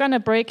never going to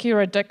break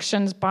your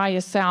addictions by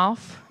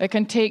yourself. It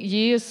can take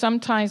years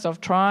sometimes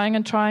of trying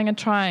and trying and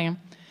trying.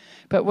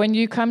 But when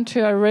you come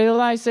to a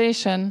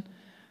realization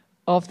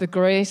of the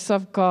grace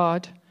of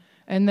God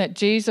and that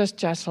Jesus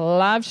just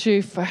loves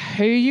you for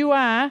who you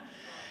are,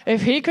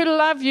 if he could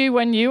love you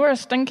when you were a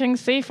stinking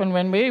thief and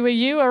when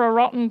you were a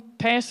rotten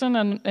person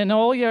and in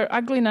all your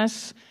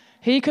ugliness,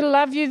 he could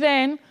love you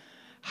then,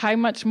 how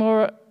much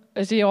more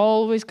is he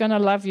always going to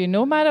love you,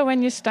 no matter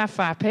when you stuff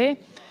up, eh?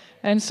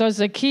 And so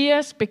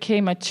Zacchaeus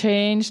became a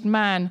changed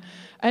man.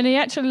 And he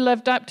actually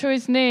lived up to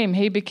his name.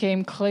 He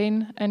became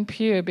clean and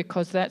pure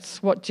because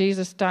that's what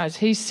Jesus does.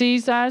 He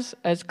sees us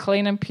as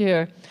clean and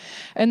pure.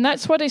 And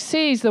that's what he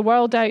sees, the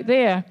world out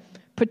there.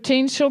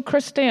 Potential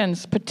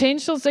Christians,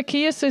 potential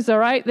Zacchaeuses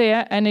are out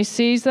there, and he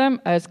sees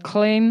them as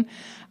clean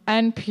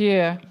and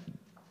pure.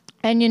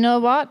 And you know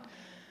what?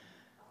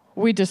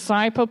 We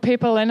disciple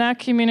people in our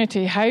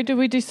community. How do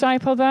we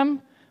disciple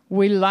them?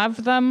 We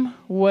love them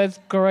with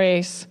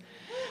grace.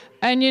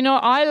 And you know,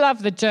 I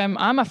love the gym.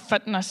 I'm a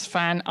fitness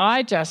fan.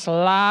 I just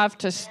love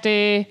to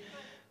stay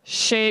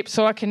shape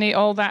so I can eat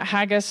all that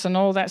haggis and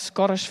all that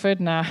Scottish food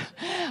now.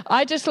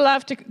 I just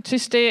love to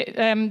stay,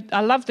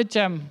 I love the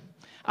gym.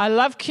 I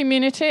love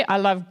community. I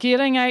love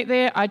getting out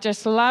there. I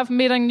just love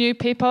meeting new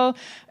people.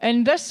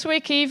 And this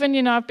week even,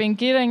 you know, I've been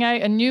getting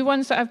out, and new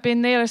ones that have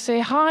been there, I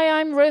say,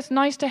 hi, I'm Ruth.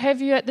 Nice to have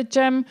you at the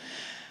gym.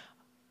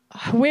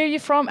 where you're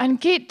from, and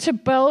get to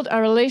build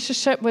a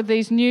relationship with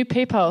these new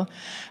people.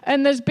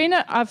 And there's been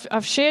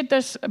I've shared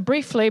this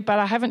briefly, but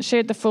I haven't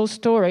shared the full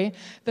story.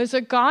 There's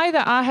a guy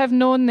that I have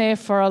known there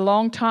for a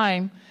long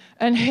time,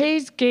 and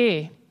he's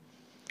gay.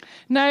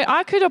 Now,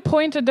 I could have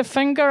pointed the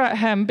finger at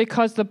him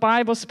because the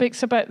Bible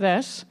speaks about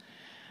this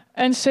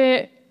and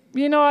say,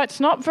 it's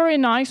not very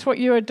nice what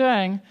you are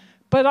doing,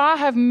 but I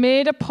have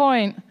made a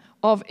point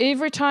of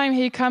every time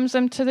he comes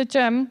into the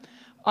gym,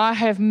 I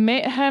have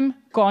met him,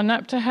 gone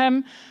up to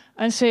him,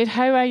 and said,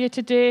 how are you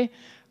today?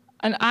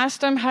 And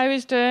asked him how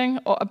he's doing,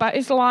 or about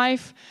his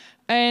life.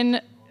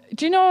 And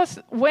do you know,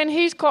 when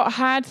he's got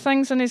hard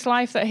things in his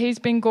life that he's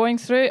been going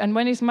through, and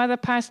when his mother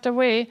passed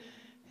away,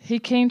 he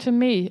came to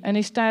me and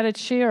he started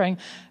sharing.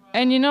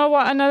 And you know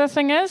what another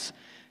thing is?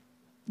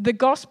 The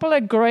gospel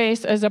of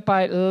grace is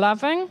about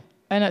loving,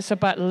 and it's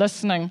about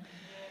listening.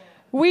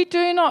 We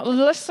do not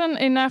listen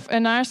enough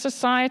in our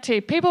society.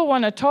 People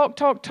want to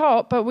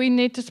talk, but we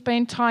need to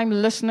spend time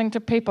listening to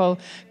people.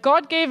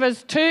 God gave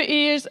us 2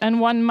 ears and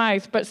 1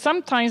 mouth, but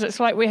sometimes it's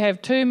like we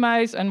have 2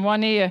 mouths and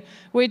 1 ear.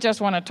 We just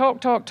want to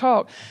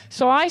talk.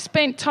 So I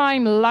spent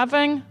time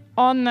loving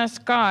on this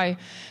guy.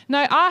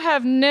 Now, I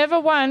have never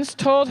once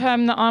told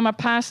him that I'm a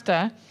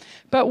pastor,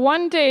 but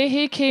one day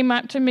he came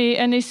up to me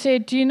and he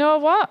said, do you know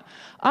what?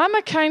 I'm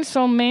a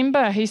council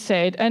member, he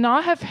said, and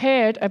I have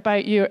heard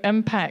about your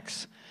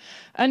impacts.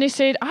 And he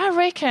said, I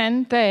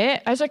reckon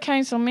that as a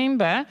council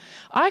member,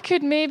 I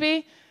could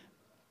maybe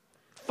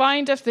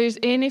find if there's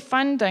any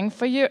funding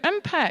for your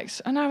impacts.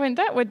 And I went,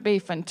 that would be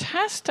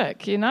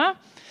fantastic,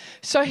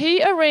 So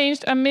he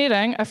arranged a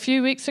meeting a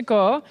few weeks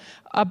ago.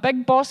 A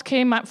big boss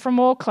came up from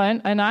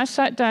Auckland, and I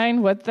sat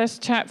down with this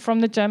chap from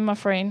the gym, my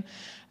friend,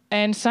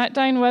 and sat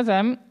down with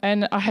him,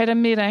 and I had a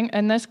meeting,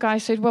 and this guy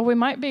said, well, we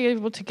might be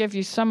able to give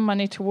you some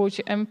money towards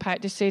your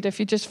impact. He said, if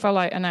you just fill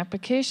out an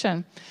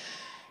application.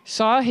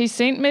 So he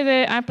sent me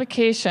the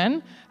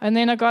application, and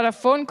then I got a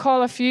phone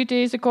call a few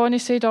days ago, and he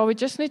said, we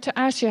just need to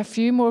ask you a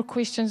few more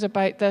questions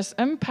about this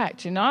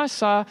impact,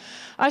 So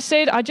I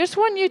said, I just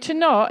want you to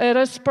know it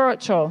is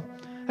spiritual.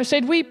 I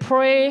said, we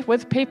pray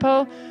with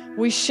people.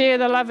 We share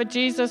the love of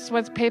Jesus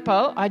with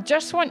people. I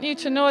just want you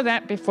to know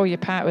that before you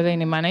part with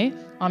any money.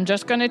 I'm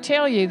just going to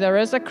tell you there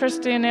is a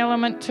Christian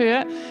element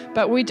to it,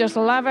 but we just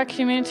love our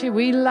community.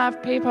 We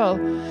love people.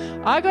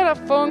 I got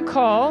a phone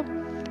call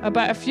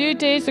about a few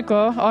days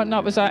ago,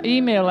 it was an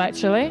email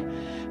actually,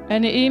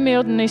 and he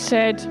emailed and he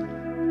said,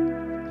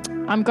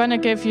 I'm going to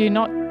give you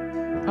not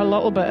a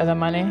little bit of the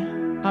money.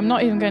 I'm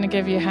not even going to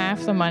give you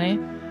half the money,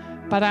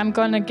 but I'm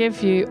going to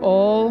give you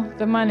all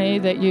the money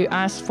that you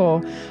asked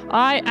for.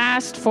 I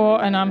asked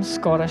for, and I'm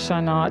Scottish, I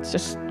know, it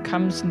just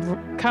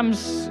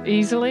comes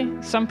easily.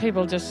 Some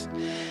people just,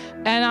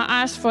 and I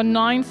asked for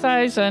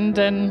 9,000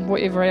 and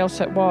whatever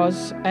else it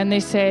was, and they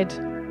said,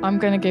 I'm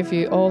going to give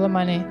you all the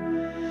money.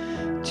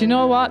 Do you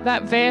know what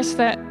that verse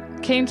that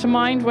came to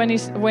mind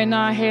when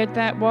I heard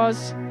that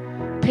was?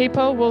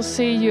 People will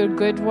see your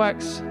good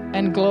works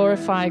and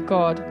glorify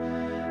God.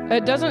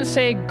 It doesn't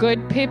say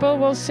good people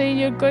will see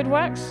your good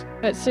works.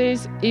 It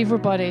says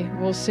everybody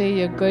will see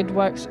your good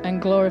works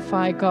and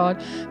glorify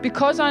God.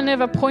 Because I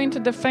never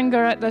pointed the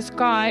finger at this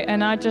guy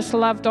and I just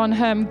loved on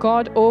him,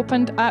 God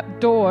opened up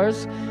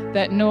doors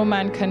that no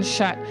man can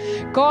shut.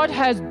 God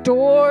has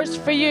doors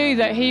for you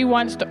that he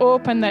wants to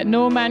open that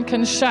no man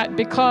can shut,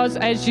 because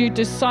as you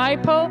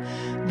disciple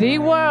the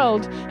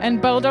world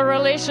and build a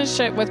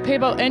relationship with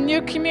people in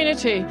your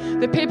community,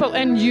 the people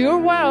in your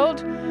world,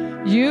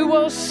 you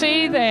will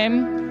see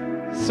them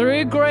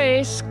through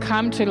grace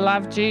come to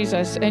love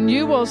Jesus, and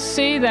you will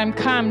see them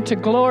come to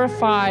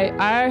glorify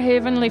our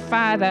Heavenly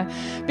Father.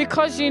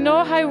 Because you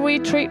know how we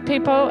treat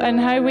people and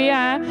how we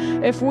are.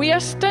 If we are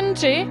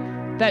stingy,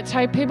 that's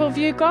how people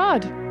view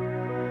God.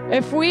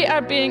 If we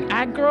are being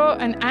aggro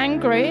and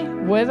angry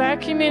with our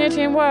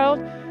community and world,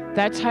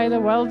 that's how the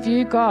world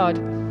view God.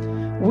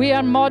 We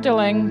are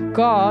modeling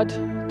God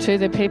to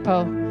the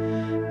people.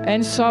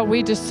 And so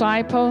we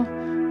disciple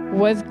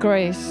with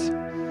grace.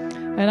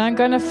 And I'm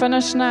going to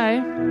finish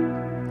now,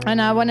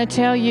 and I want to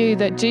tell you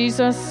that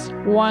Jesus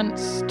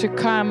wants to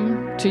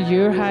come to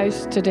your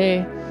house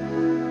today.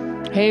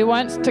 He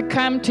wants to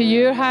come to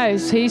your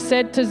house. He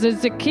said to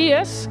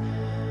Zacchaeus,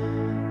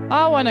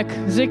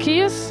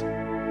 Zacchaeus,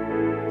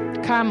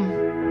 come.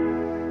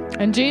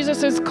 And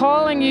Jesus is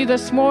calling you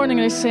this morning,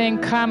 and he's saying,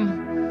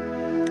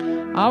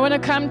 come. I want to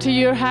come to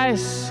your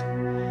house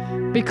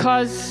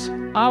because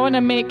I want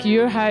to make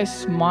your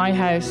house my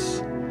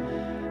house.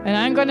 And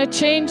I'm going to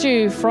change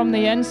you from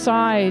the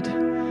inside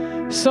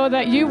so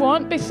that you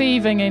won't be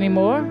thieving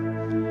anymore.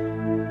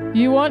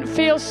 You won't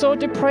feel so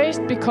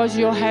depressed because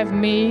you'll have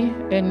me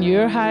in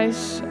your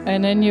house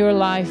and in your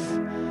life.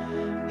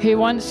 He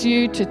wants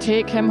you to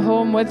take him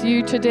home with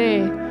you today.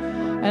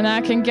 And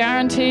I can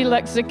guarantee,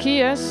 like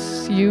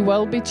Zacchaeus, you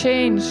will be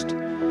changed.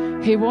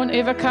 He won't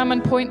ever come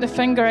and point the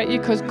finger at you,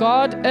 because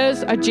God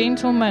is a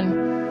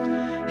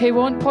gentleman. He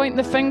won't point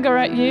the finger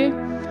at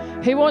you.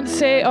 He won't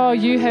say, oh,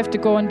 you have to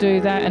go and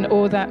do that, and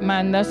oh, that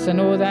man this,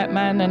 and oh, that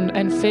man,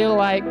 and feel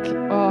like,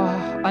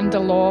 oh, under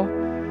law.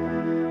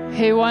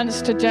 He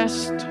wants to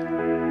just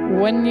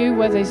win you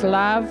with his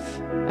love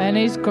and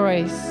his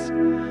grace.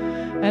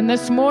 And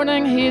this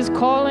morning he is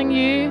calling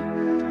you,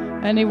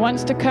 and he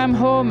wants to come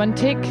home and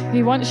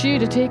he wants you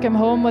to take him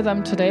home with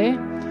him today,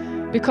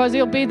 because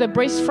he'll be the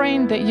best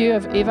friend that you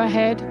have ever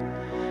had,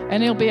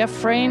 and he'll be a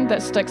friend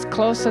that sticks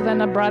closer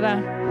than a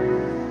brother.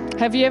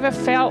 Have you ever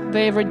felt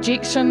the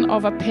rejection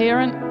of a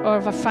parent or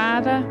of a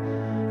father,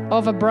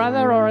 of a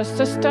brother or a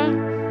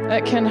sister?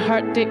 It can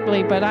hurt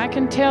deeply, but I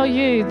can tell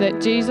you that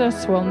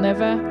Jesus will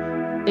never,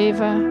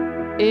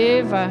 ever,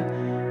 ever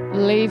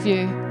leave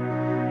you.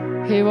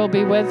 He will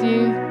be with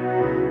you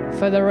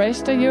for the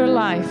rest of your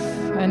life,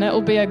 and it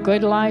will be a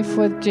good life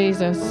with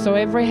Jesus. So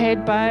every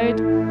head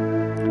bowed.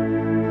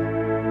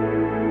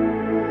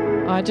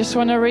 I just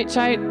want to reach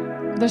out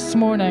this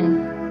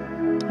morning,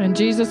 and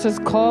Jesus is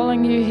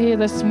calling you here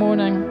this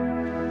morning.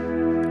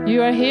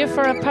 You are here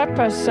for a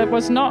purpose. It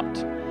was not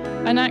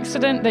an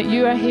accident that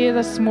you are here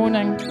this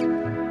morning.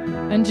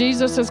 And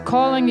Jesus is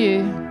calling you,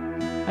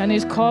 and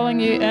he's calling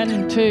you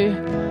into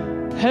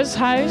his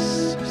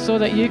house so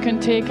that you can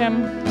take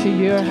him to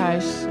your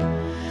house.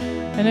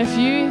 And if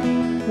you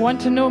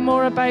want to know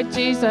more about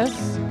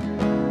Jesus,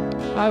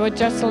 I would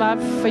just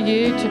love for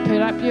you to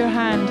put up your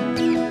hand.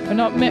 We're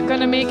not going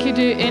to make you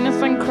do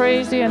anything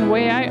crazy and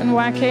way out and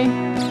wacky,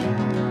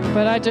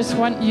 but I just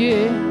want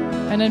you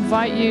and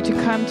invite you to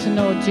come to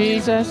know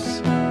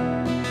Jesus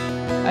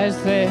as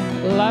the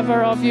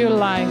lover of your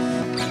life.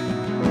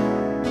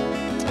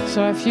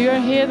 So if you are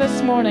here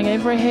this morning,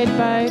 every head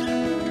bowed,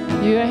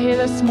 you are here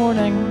this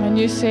morning and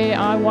you say,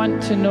 I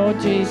want to know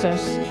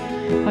Jesus,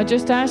 I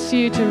just ask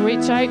you to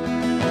reach out,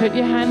 put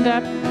your hand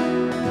up.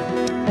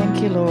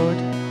 Thank you, Lord.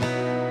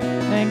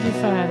 Thank you,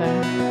 Father.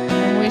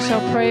 And we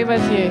shall pray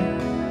with you.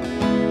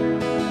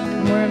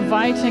 And we're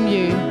inviting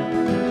you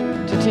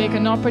to take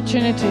an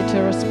opportunity to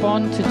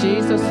respond to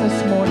Jesus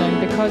this morning,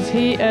 because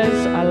he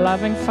is a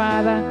loving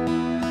Father.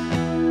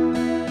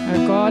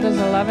 Our God is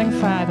a loving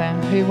Father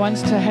who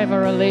wants to have a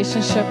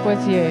relationship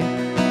with you.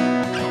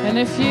 And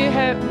if you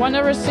want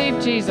to receive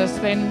Jesus,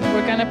 then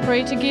we're going to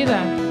pray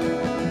together.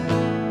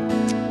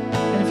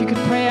 And if you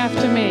could pray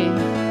after me.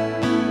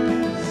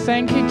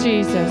 Thank you,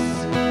 Jesus,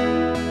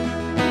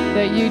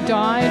 that you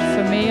died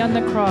for me on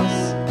the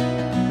cross,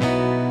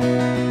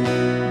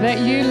 that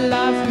you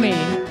love me,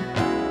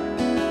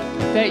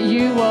 that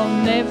you will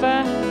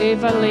never,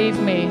 ever leave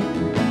me.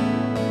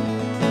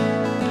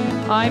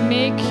 I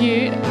make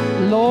you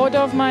Lord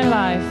of my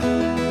life,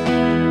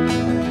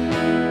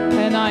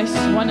 and I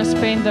want to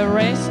spend the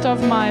rest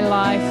of my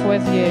life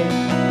with you.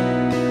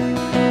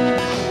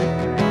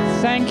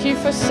 Thank you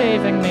for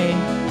saving me.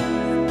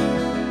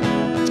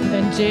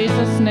 In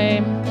Jesus'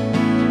 name,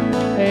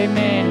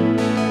 amen.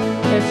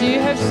 If you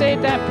have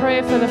said that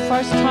prayer for the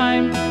first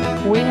time,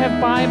 we have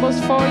Bibles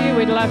for you.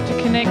 We'd love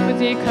to connect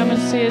with you. Come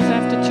and see us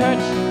after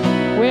church.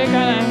 We're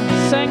going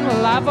to sing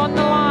Love on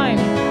the Line.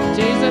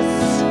 Jesus,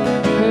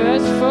 who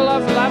is full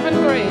of love and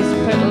grace,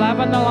 put love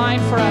on the line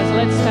for us.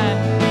 Let's stand.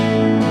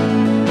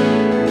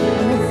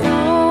 With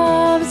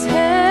arms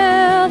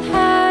held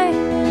high,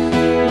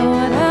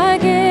 Lord, I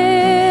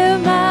give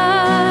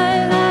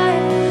my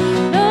life,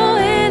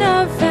 knowing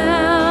I'm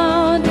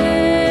found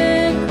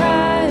in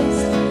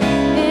Christ,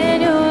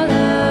 in your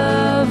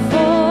love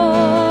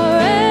forever.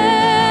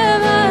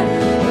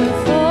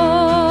 With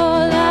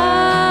all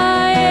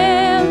I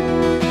am,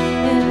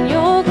 in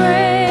your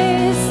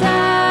grace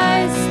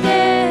I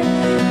stand,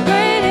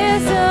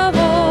 greatest of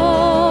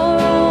all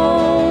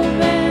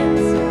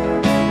romance,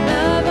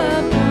 love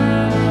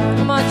above.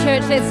 Come on,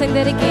 church, let's sing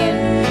that again.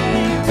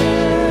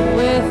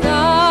 With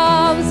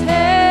arms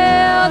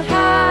held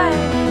high,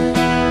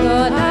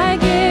 Lord, I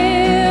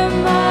give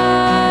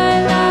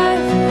my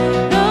life,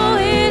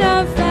 knowing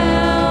I'm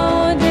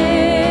found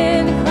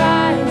in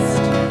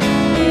Christ,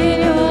 in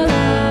your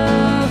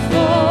love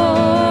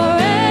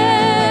forever.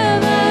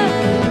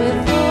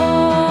 With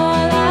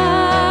all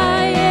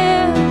I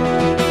am,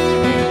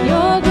 in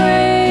your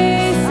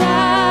grace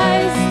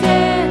I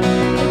stand,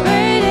 the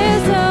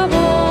greatest of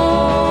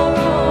all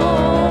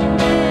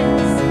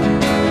romance,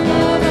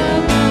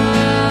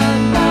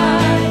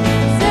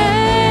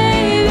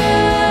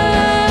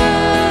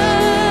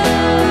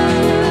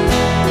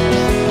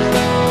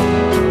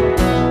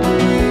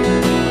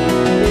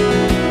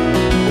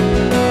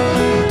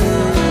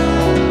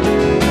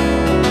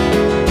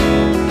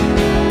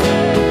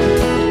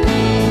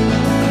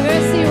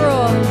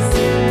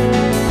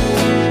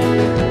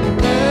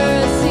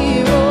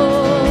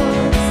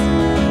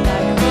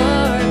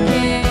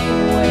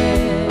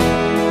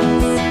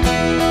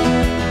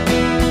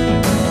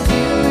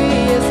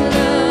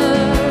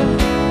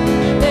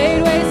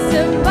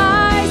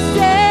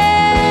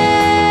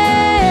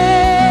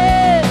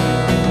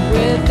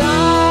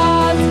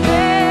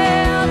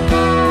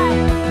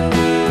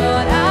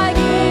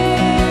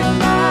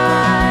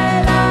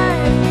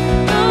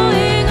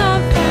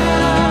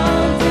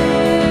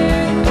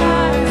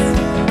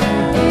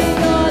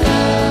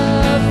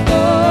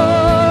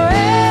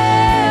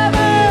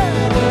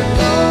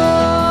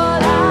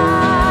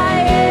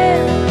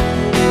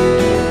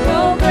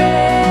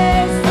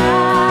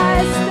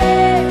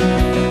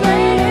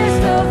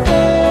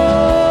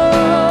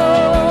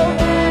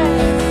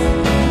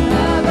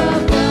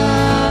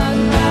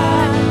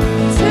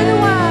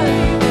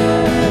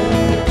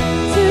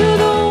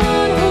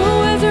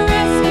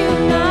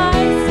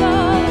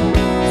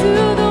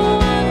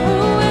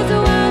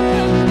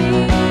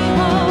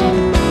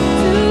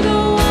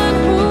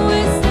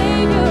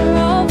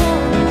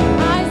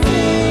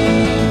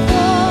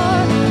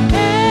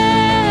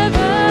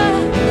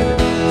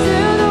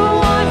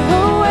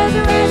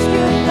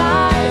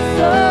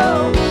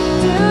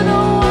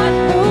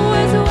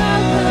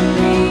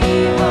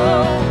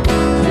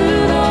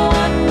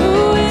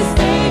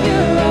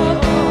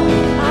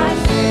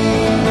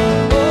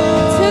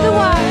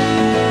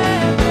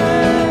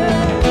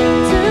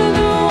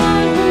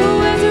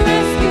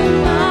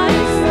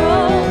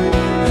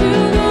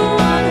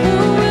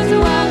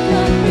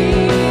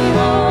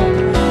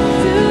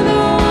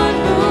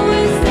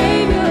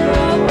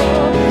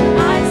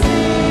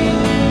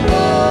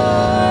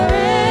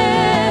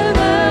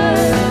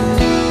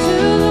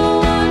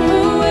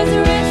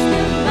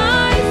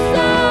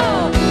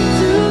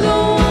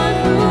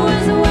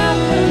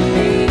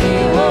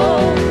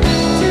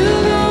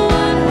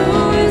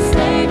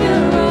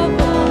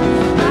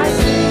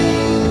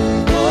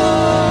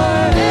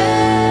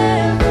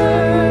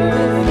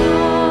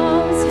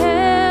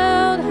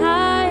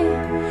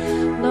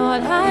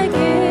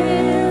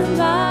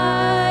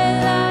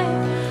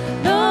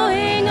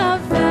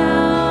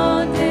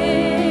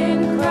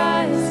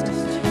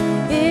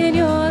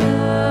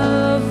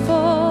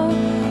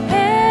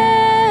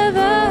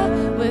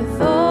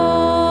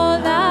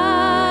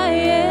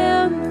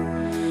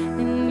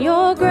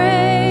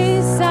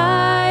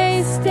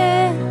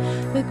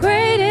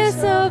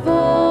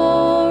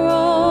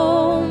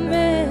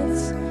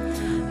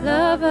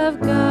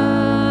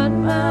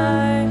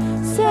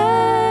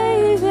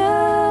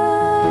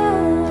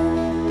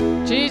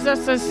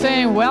 is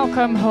saying,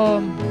 welcome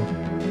home.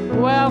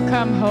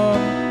 Welcome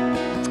home.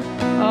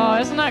 Oh,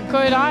 isn't that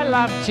good? I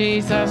love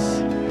Jesus.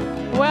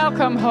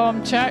 Welcome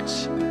home,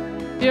 church.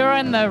 You're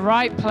in the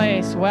right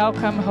place.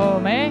 Welcome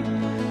home, eh?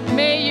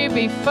 May you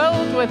be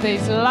filled with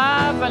His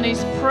love and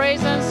His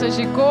presence as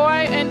you go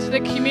out into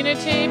the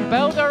community,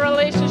 build a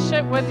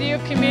relationship with your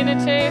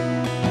community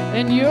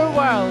in your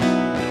world.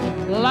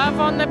 Love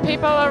on the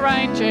people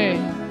around you.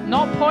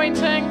 Not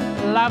pointing,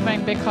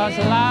 loving, because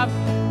love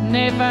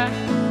never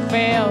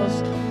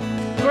fails.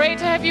 Great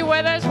to have you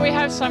with us. We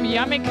have some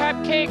yummy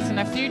cupcakes and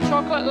a few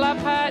chocolate love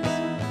hearts.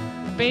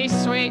 Be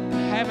sweet.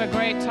 Have a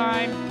great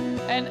time.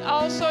 And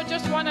also,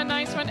 just one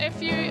announcement.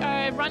 If you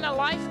run a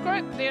life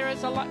group, there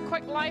is a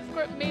quick life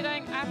group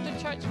meeting after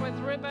church with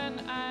Ruben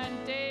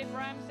and Dave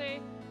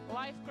Ramsey,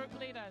 life group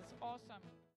leaders. Awesome.